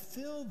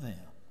fulfill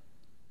them.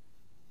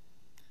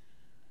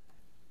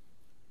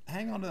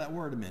 Hang on to that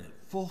word a minute.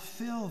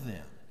 Fulfill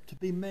them, to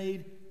be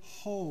made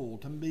whole,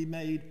 to be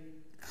made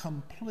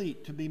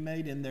complete, to be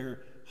made in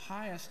their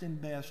highest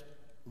and best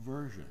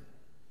version.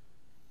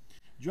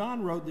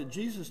 John wrote that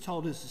Jesus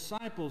told his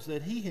disciples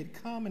that he had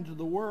come into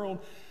the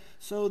world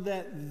so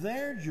that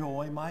their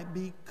joy might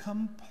be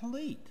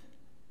complete.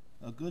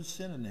 A good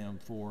synonym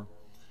for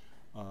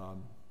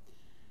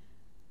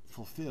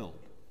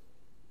fulfilled.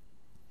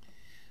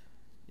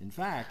 In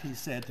fact, he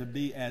said to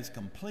be as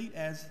complete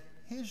as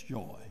his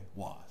joy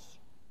was.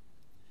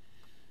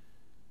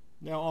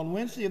 Now, on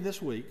Wednesday of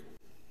this week,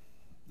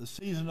 the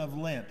season of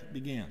Lent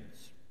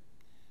begins.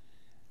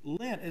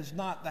 Lent is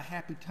not the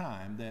happy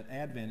time that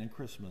Advent and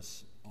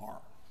Christmas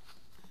are.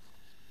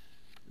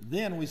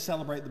 Then we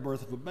celebrate the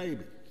birth of a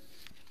baby,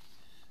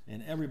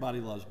 and everybody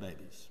loves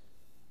babies.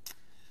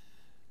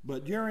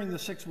 But during the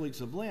 6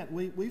 weeks of Lent,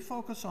 we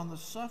focus on the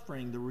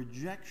suffering, the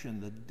rejection,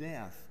 the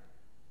death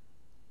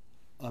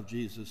of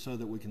Jesus so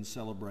that we can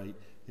celebrate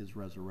his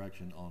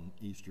resurrection on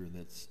Easter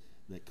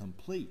that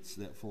completes,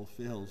 that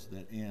fulfills,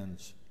 that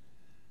ends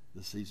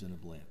the season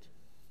of Lent.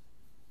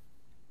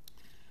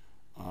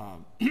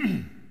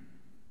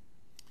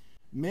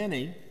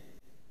 Many,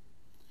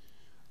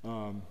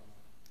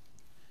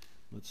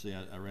 let's see,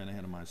 I ran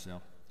ahead of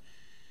myself.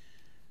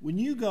 When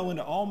you go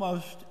into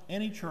almost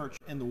any church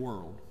in the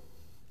world,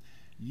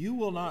 you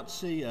will not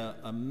see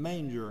a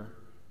manger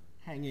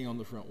hanging on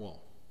the front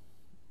wall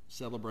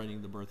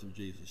celebrating the birth of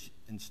Jesus.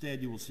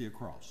 Instead, you will see a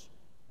cross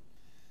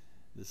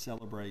that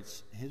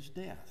celebrates his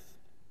death,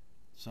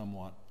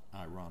 somewhat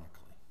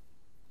ironically.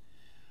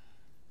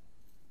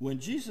 When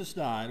Jesus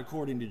died,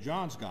 according to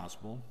John's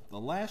gospel, the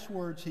last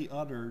words he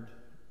uttered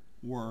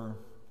were,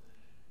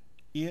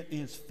 "It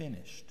is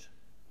finished."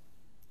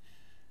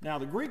 Now,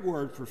 the Greek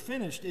word for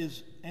finished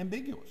is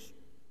ambiguous.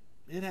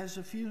 It has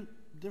a few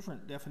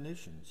different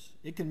definitions.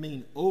 It can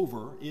mean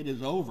over, it is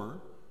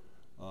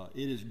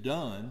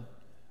done,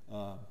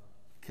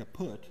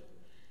 kaput,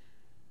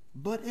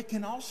 but it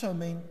can also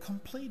mean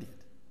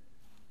completed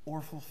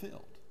or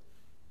fulfilled.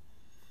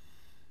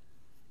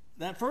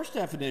 That first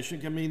definition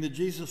can mean that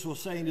Jesus was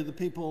saying to the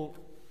people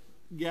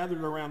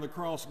gathered around the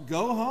cross,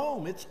 go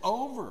home, it's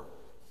over.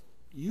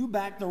 You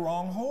backed the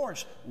wrong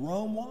horse,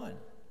 Rome won.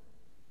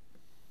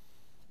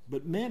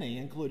 But many,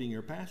 including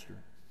your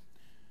pastor,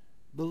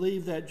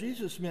 believe that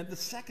Jesus meant the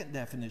second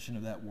definition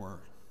of that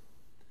word.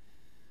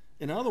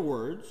 In other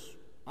words,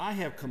 I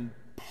have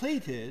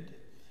completed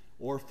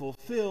or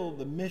fulfilled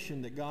the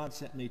mission that God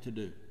sent me to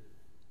do.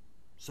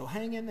 So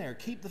hang in there,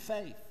 keep the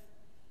faith,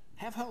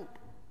 have hope.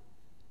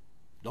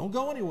 Don't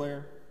go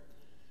anywhere.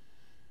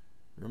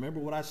 Remember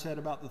what I said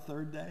about the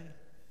third day?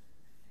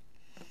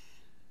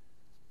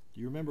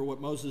 Do you remember what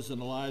Moses and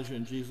Elijah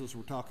and Jesus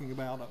were talking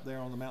about up there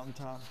on the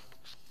mountaintop?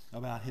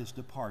 About his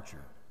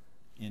departure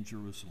in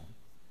Jerusalem.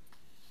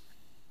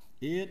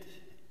 It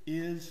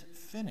is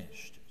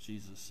finished,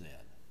 Jesus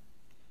said.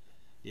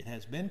 It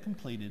has been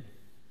completed.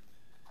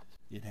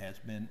 It has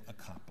been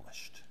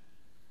accomplished.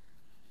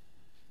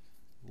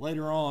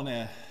 Later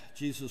on,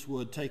 Jesus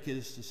would take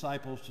his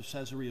disciples to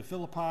Caesarea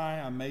Philippi,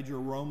 a major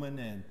Roman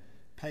and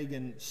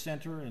pagan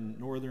center in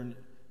northern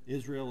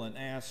Israel, and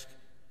ask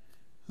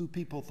who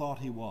people thought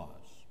he was.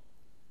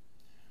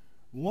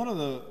 One of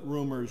the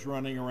rumors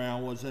running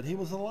around was that he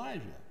was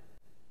Elijah,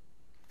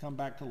 come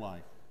back to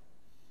life,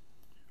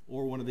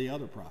 or one of the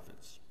other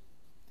prophets.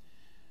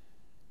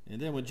 And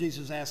then when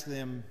Jesus asked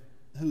them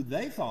who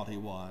they thought he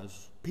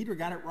was, Peter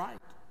got it right.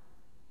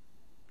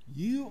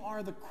 You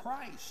are the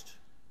Christ,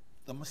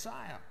 the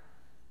Messiah,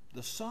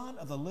 the Son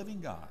of the living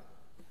God.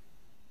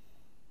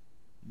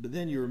 But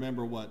then you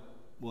remember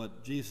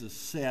what Jesus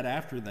said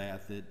after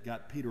that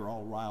got Peter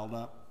all riled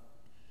up.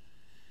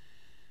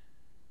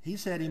 He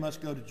said he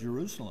must go to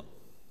Jerusalem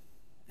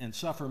and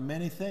suffer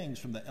many things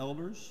from the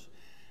elders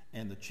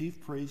and the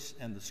chief priests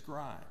and the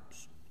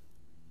scribes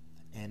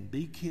and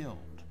be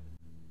killed,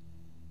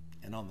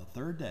 and on the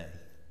third day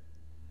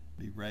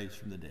be raised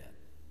from the dead.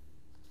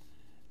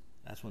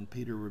 That's when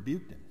Peter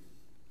rebuked him.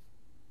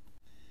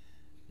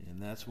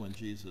 And that's when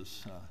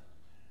Jesus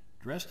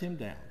dressed him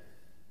down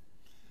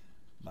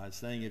by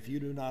saying, if you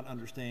do not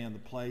understand the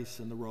place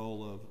and the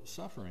role of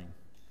suffering,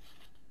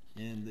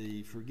 in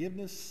the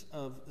forgiveness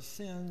of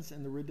sins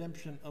and the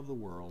redemption of the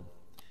world,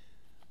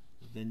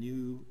 then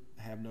you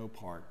have no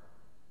part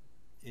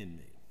in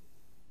me.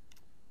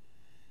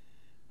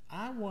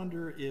 I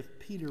wonder if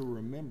Peter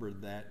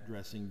remembered that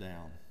dressing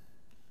down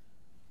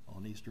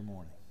on Easter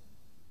morning.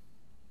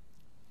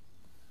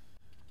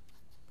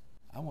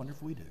 I wonder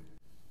if we do.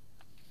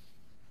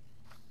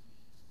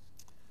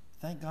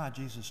 Thank God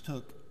Jesus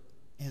took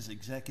his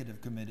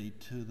executive committee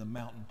to the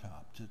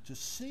mountaintop to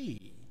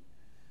see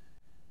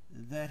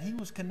that he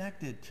was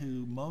connected to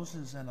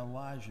Moses and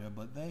Elijah,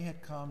 but they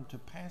had come to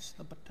pass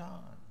the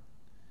baton.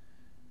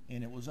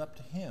 And it was up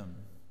to him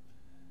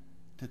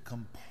to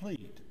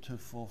complete, to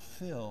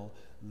fulfill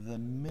the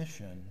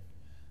mission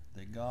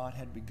that God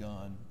had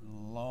begun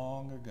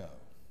long ago.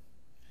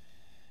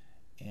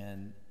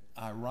 And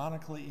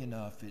ironically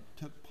enough, it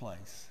took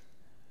place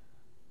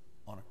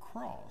on a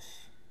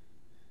cross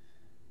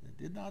that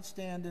did not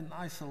stand in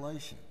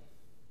isolation,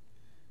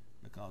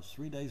 because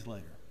 3 days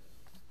later,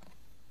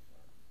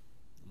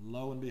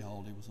 lo and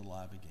behold, he was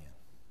alive again.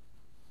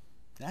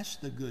 That's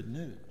the good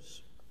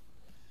news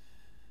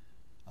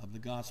of the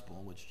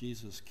gospel, which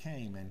Jesus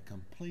came and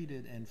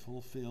completed and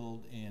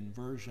fulfilled in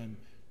version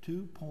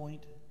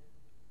 2.0000.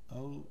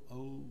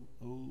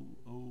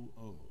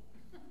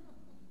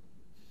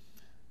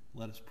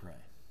 Let us pray.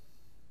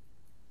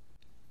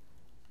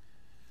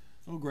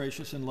 Oh,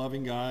 gracious and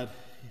loving God,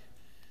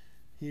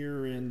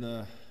 here in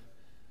the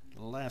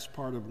last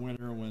part of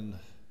winter when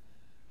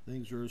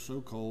things are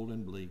so cold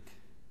and bleak,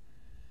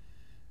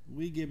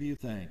 we give you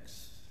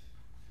thanks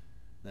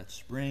that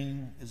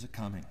spring is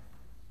a-coming,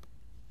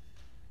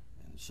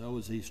 and so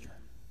is Easter.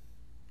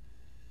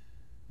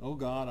 Oh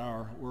God,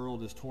 our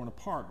world is torn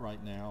apart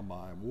right now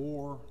by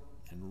war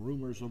and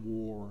rumors of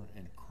war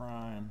and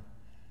crime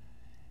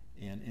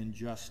and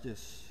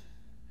injustice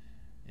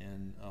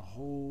and a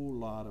whole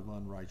lot of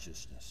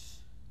unrighteousness.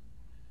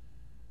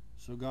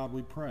 So God,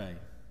 we pray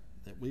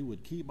that we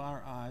would keep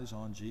our eyes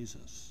on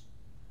Jesus,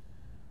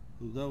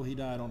 who, though he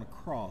died on a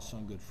cross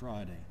on Good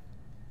Friday,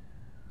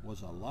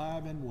 was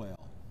alive and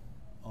well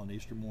on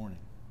Easter morning.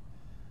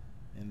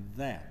 And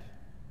that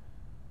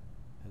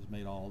has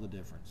made all the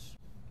difference.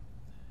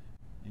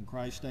 In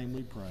Christ's name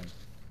we pray.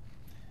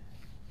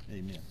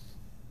 Amen.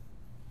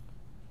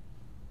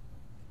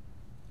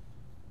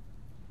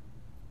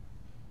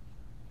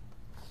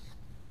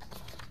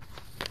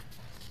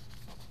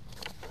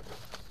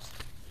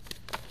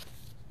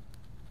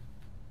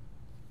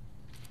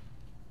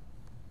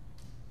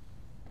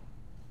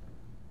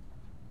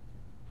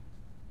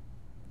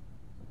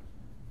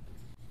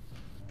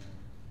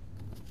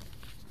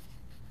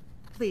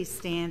 Please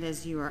stand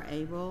as you are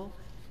able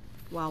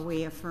while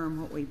we affirm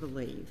what we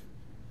believe.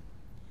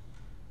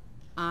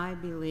 I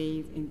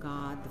believe in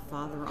God, the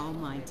Father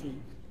Almighty,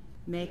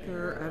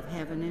 maker of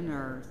heaven and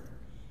earth,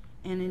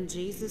 and in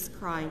Jesus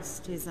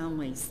Christ, his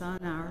only Son,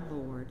 our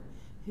Lord,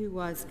 who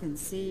was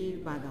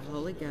conceived by the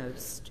Holy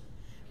Ghost,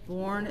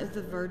 born of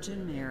the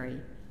Virgin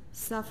Mary,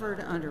 suffered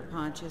under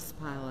Pontius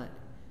Pilate,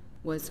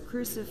 was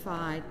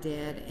crucified,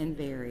 dead, and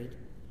buried.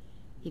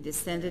 He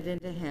descended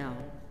into hell.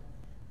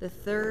 The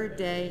third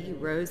day he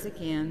rose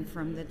again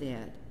from the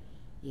dead.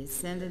 He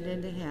ascended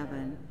into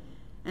heaven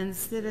and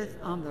sitteth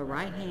on the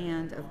right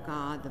hand of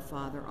God the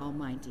Father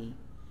Almighty.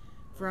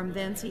 From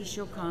thence he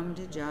shall come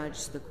to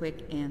judge the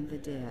quick and the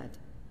dead.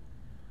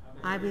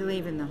 I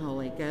believe in the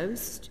Holy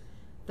Ghost,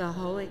 the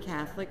Holy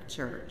Catholic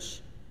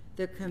Church,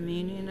 the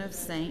communion of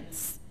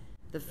saints,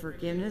 the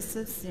forgiveness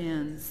of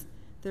sins,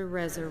 the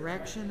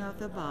resurrection of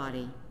the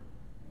body,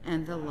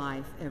 and the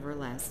life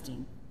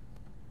everlasting.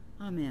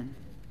 Amen.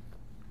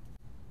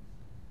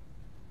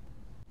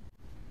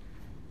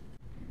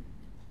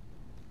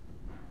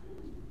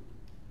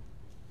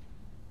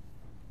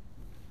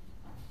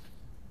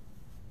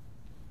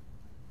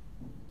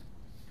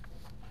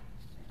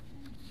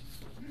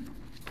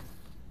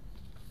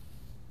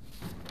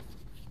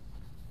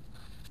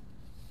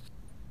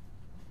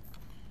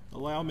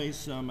 Allow me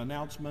some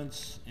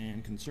announcements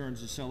and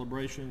concerns of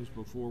celebrations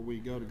before we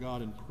go to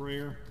God in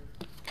prayer.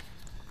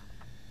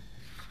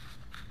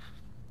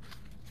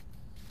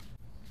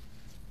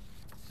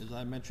 As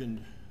I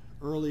mentioned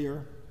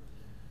earlier,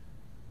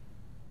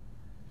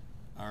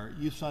 our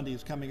Youth Sunday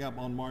is coming up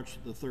on March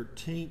the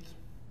 13th.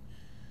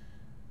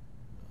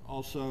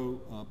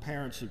 Also,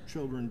 parents of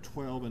children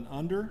 12 and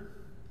under,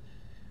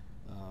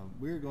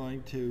 we're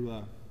going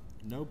to,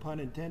 no pun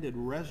intended,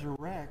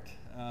 resurrect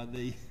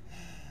the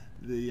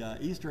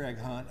Easter egg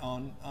hunt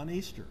on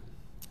Easter.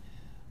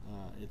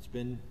 It's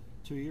been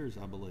 2 years,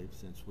 I believe,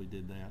 since we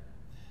did that.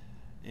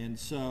 And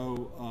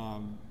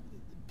so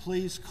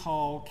please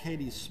call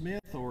Katie Smith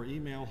or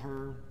email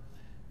her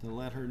to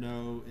let her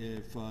know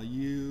if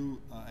you,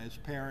 as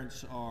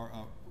parents,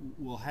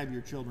 will have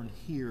your children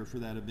here for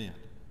that event.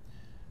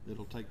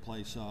 It'll take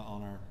place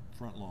on our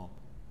front lawn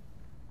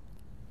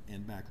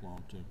and back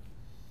lawn, too.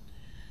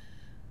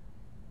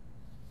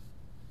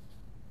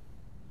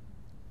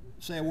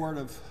 Say a word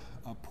of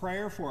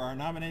prayer for our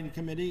nominating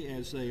committee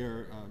as they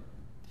are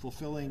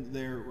fulfilling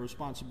their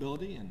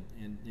responsibility.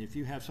 And if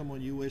you have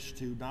someone you wish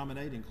to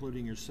nominate,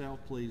 including yourself,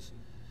 please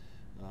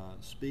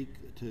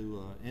speak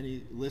to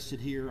any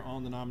listed here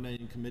on the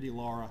nominating committee.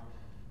 Laura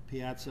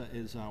Piazza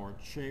is our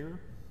chair.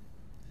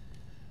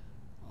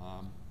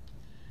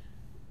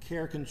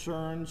 Care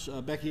concerns.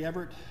 Becky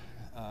Everett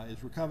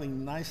is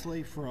recovering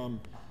nicely from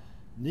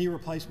knee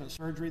replacement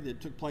surgery that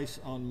took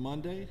place on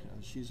Monday.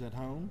 She's at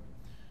home.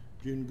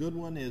 June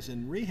Goodwin is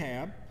in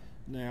rehab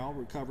now,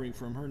 recovering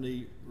from her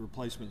knee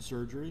replacement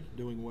surgery,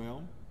 doing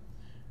well.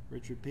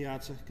 Richard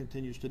Piazza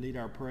continues to need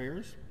our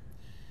prayers.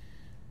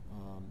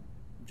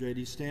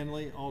 J.D.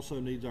 Stanley also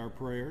needs our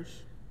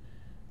prayers.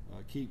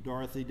 Keep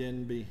Dorothy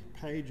Denby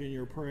Page in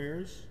your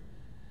prayers.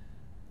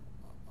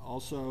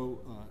 Also,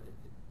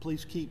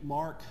 please keep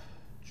Mark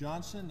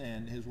Johnson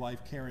and his wife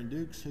Karen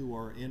Dukes, who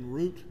are en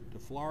route to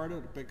Florida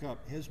to pick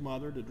up his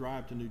mother to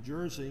drive to New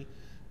Jersey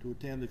to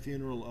attend the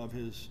funeral of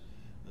his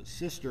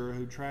sister,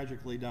 who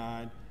tragically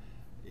died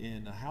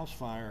in a house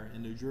fire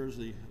in New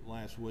Jersey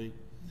last week,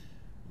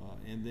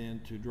 and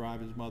then to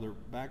drive his mother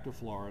back to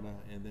Florida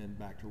and then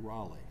back to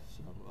Raleigh.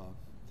 So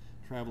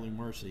traveling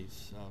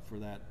mercies for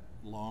that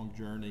long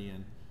journey,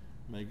 and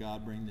may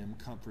God bring them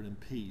comfort and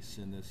peace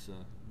in this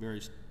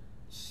very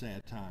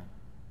sad time.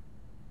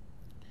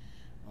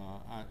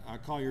 I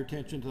call your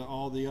attention to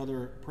all the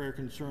other prayer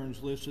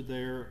concerns listed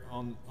there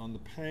on the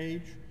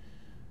page,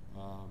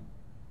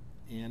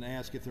 and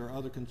ask if there are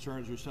other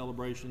concerns or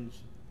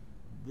celebrations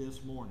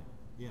this morning.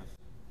 Yes.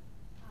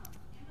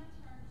 Emma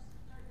turns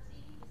 13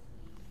 this week.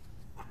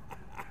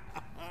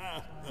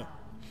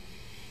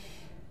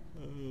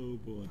 Oh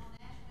boy.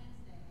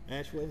 On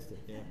Ash Wednesday.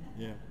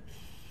 Yeah.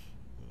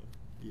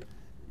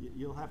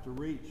 You'll have to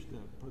reach to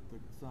put the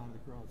sign of the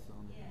cross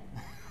on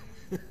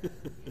there.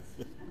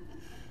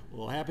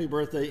 Well, happy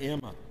birthday,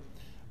 Emma.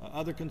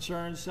 Other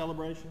concerns,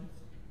 celebrations?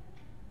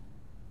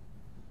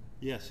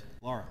 Yes,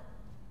 Laura.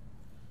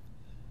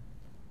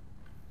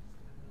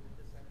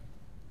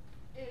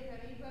 If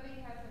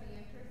anybody has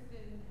any interest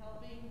in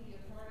helping be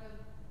a part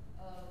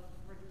of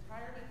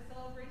retirement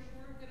celebration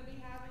we're going to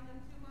be having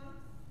in 2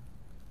 months,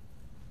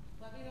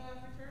 let me know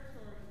after church,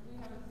 or we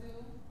have a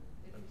Zoom.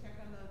 If you check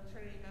on the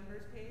Trinity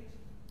members page,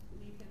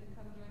 you can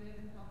come join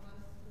in and help us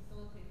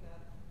facilitate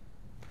that.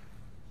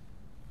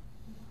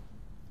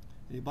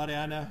 Anybody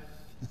I know?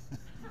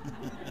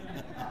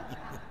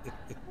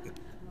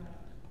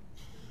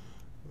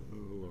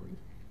 Oh Lord.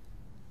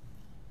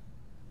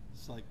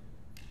 It's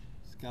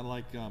kind of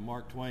like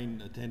Mark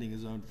Twain attending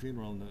his own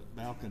funeral on the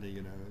balcony,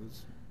 you know. It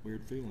was a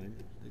weird feeling.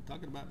 Are they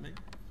talking about me?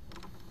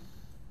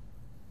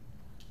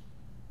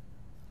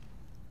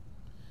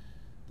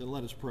 Then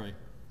let us pray.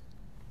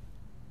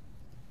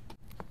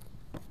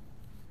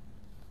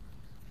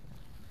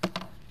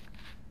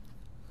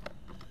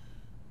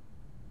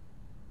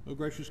 O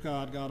gracious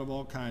God, God of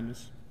all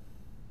kindness,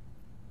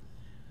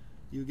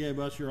 you gave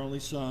us your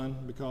only Son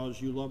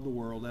because you love the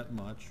world that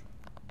much.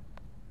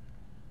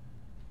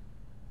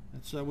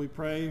 And so we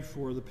pray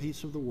for the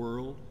peace of the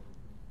world.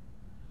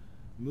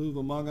 Move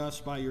among us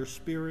by your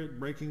Spirit,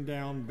 breaking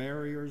down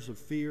barriers of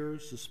fear,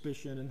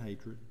 suspicion, and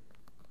hatred.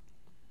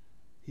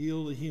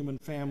 Heal the human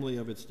family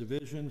of its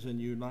divisions and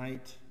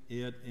unite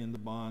it in the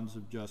bonds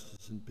of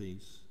justice and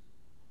peace.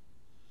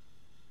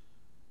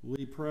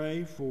 We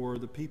pray for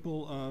the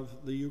people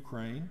of the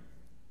Ukraine,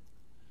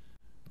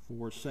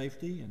 for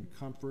safety and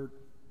comfort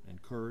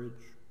and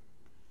courage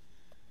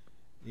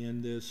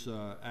in this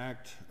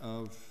act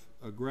of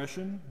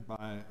aggression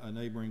by a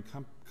neighboring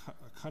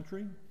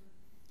country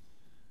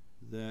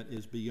that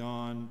is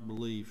beyond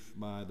belief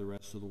by the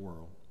rest of the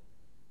world.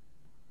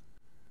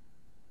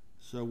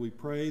 So we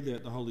pray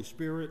that the Holy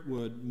Spirit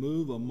would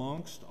move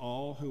amongst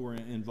all who are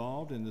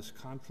involved in this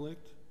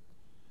conflict,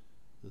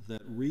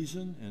 that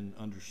reason and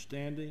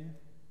understanding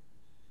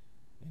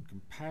and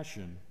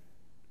compassion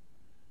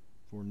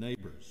for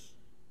neighbors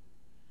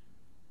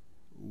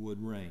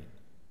would reign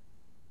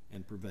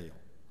and prevail.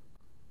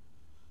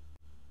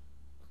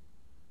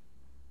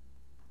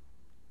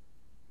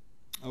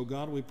 Oh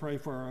God, we pray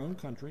for our own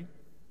country.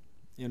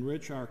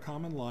 Enrich our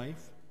common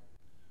life.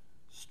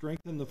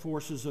 Strengthen the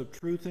forces of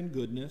truth and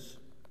goodness.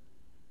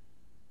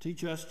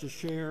 Teach us to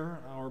share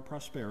our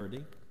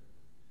prosperity,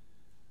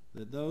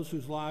 that those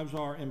whose lives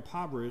are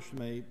impoverished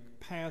may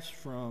pass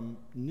from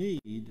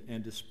need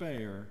and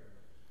despair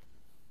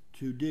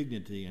to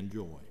dignity and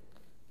joy.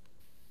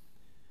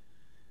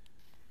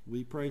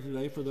 We pray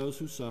today for those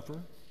who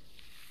suffer.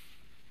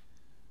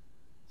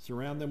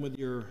 Surround them with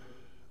your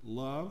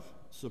love,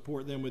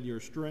 support them with your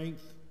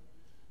strength,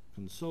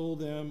 console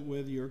them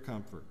with your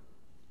comfort,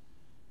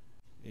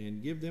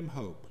 and give them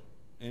hope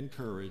and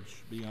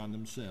courage beyond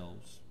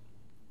themselves.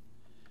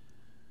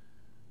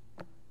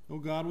 Oh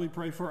God, we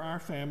pray for our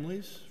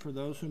families, for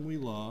those whom we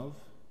love.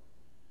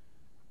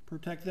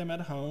 Protect them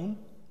at home.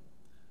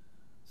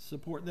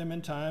 Support them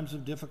in times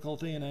of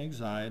difficulty and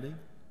anxiety,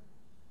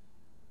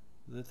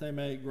 that they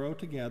may grow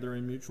together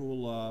in mutual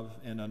love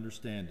and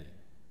understanding,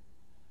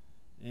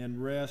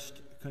 and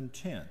rest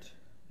content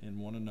in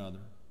one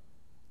another.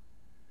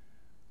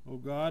 Oh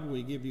God,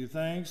 we give you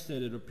thanks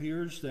that it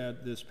appears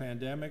that this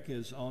pandemic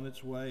is on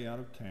its way out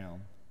of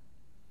town.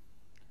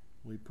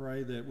 We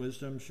pray that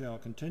wisdom shall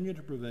continue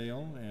to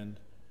prevail and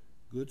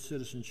good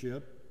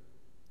citizenship,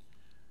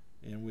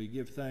 and we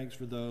give thanks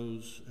for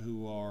those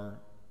who are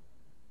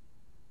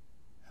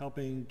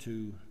helping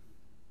to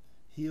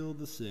heal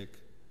the sick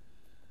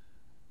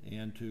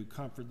and to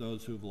comfort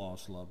those who have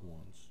lost loved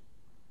ones.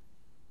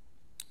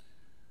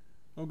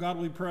 Oh God,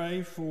 we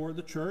pray for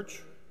the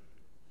church.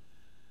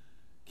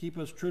 Keep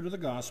us true to the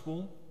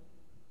gospel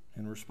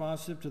and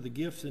responsive to the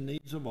gifts and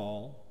needs of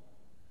all.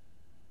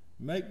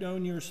 Make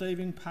known your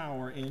saving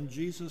power in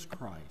Jesus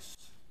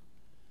Christ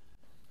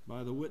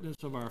by the witness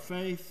of our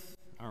faith,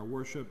 our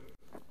worship,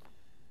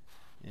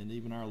 and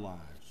even our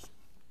lives.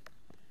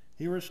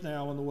 Hear us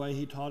now in the way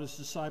he taught his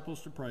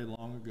disciples to pray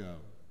long ago.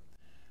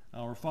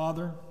 Our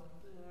Father,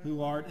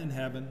 who art in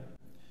heaven,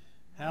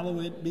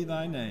 hallowed be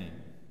thy name.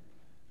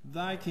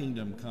 Thy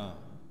kingdom come.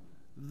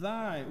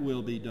 Thy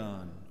will be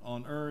done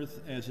on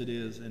earth as it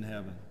is in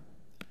heaven.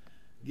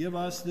 Give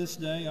us this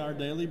day our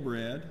daily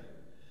bread,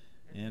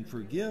 and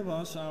forgive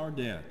us our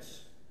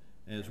debts,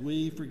 as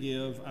we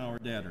forgive our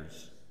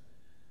debtors.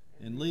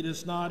 And lead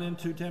us not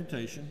into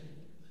temptation,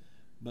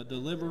 but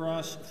deliver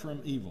us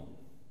from evil.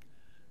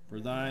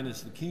 For thine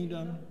is the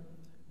kingdom,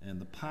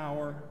 and the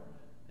power,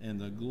 and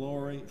the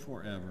glory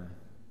forever.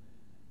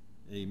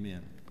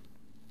 Amen.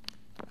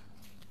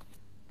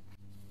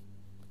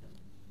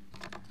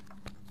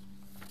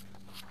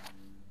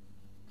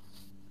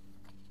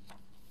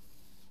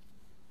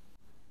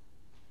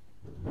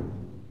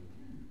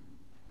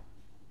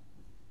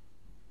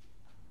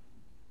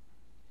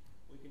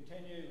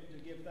 Continue to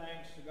give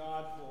thanks to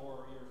God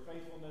for your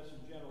faithfulness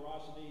and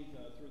generosity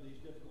through these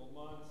difficult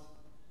months.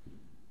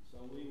 So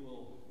we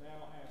will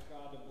now ask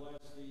God to bless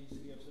these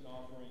gifts and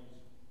offerings.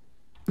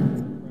 Pray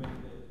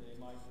that they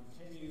might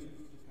continue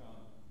to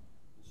come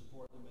to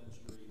support the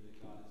ministry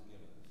that God has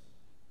given us.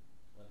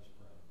 Let us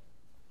pray.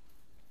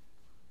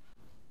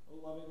 Oh,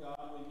 loving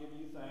God, we give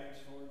you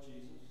thanks for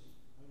Jesus,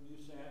 whom you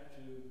sent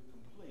to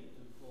complete,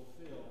 to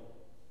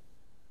fulfill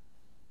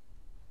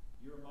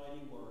your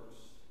mighty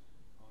works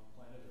on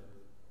planet Earth.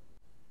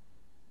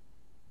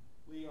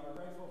 We are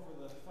grateful for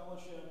the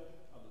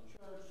fellowship of the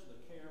church, the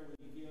care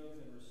we give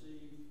and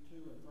receive to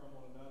and from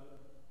one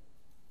another,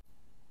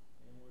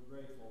 and we're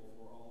grateful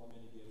for all the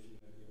many gifts you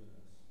have given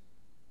us.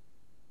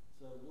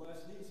 So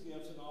bless these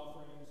gifts and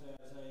offerings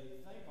as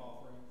a thank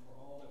offering for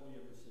all that we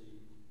have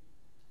received,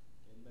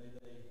 and may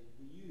they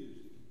be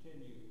used to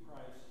continue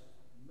Christ's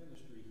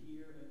ministry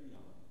here and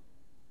beyond.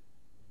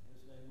 In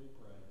his name we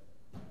pray.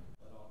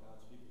 Let all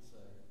God's people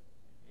say,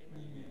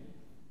 Amen.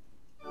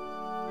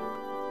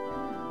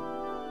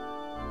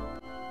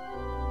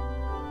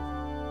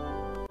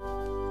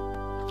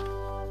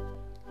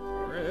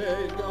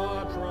 Praise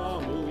God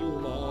from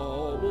whom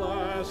all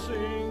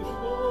blessings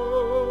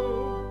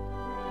flow.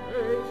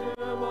 Praise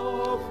him,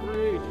 all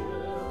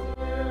creatures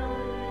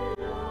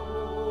every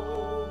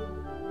hour.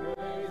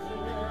 Praise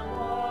him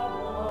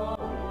above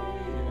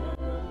the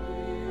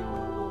heavenly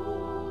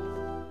hosts.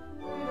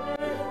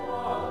 Praise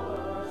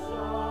Father,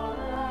 Son,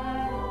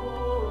 and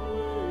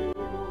Holy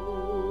Ghost.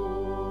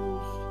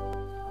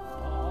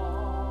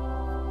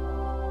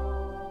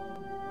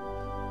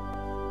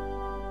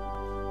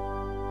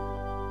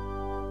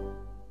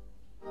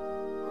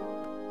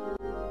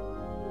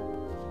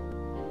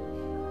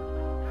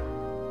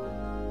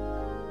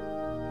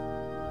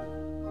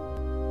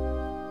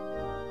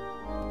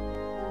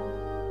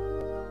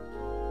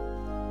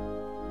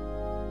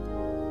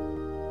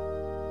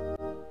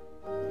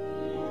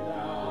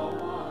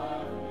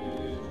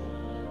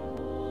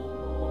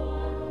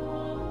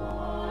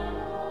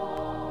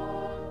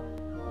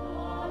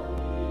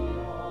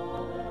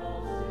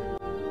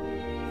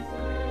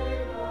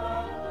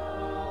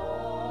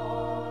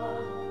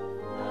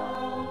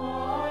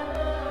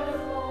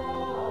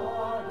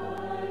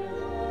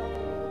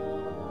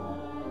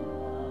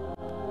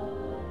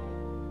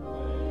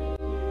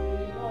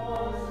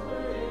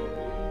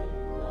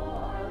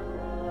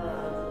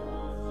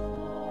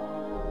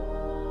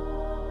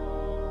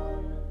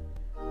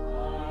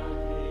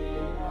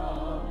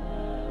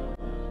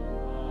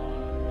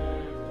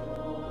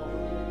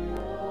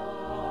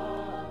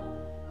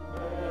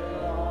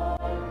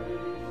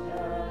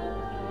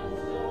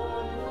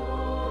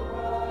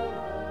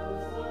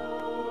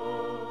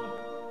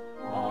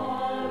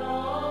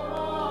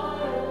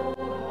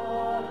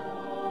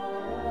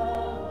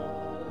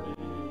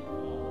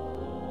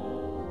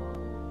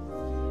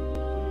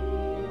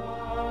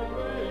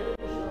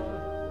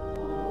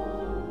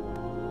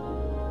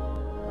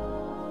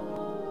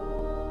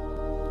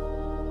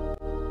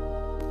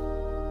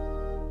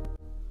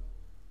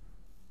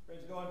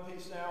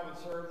 Now and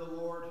serve the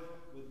Lord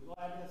with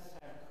gladness.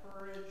 Have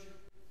courage.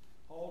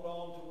 Hold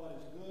on to what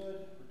is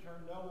good.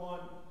 Return no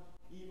one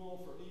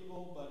evil for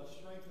evil, but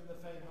strengthen the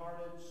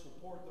faint-hearted,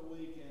 support the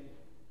weak, and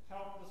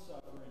help the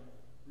suffering,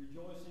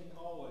 rejoicing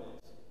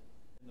always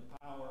in the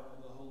power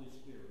of the Holy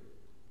Spirit.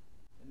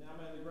 And Now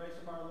may the grace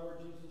of our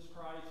Lord Jesus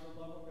Christ, the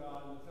love of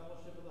God, and the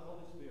fellowship of the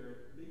Holy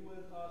Spirit be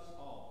with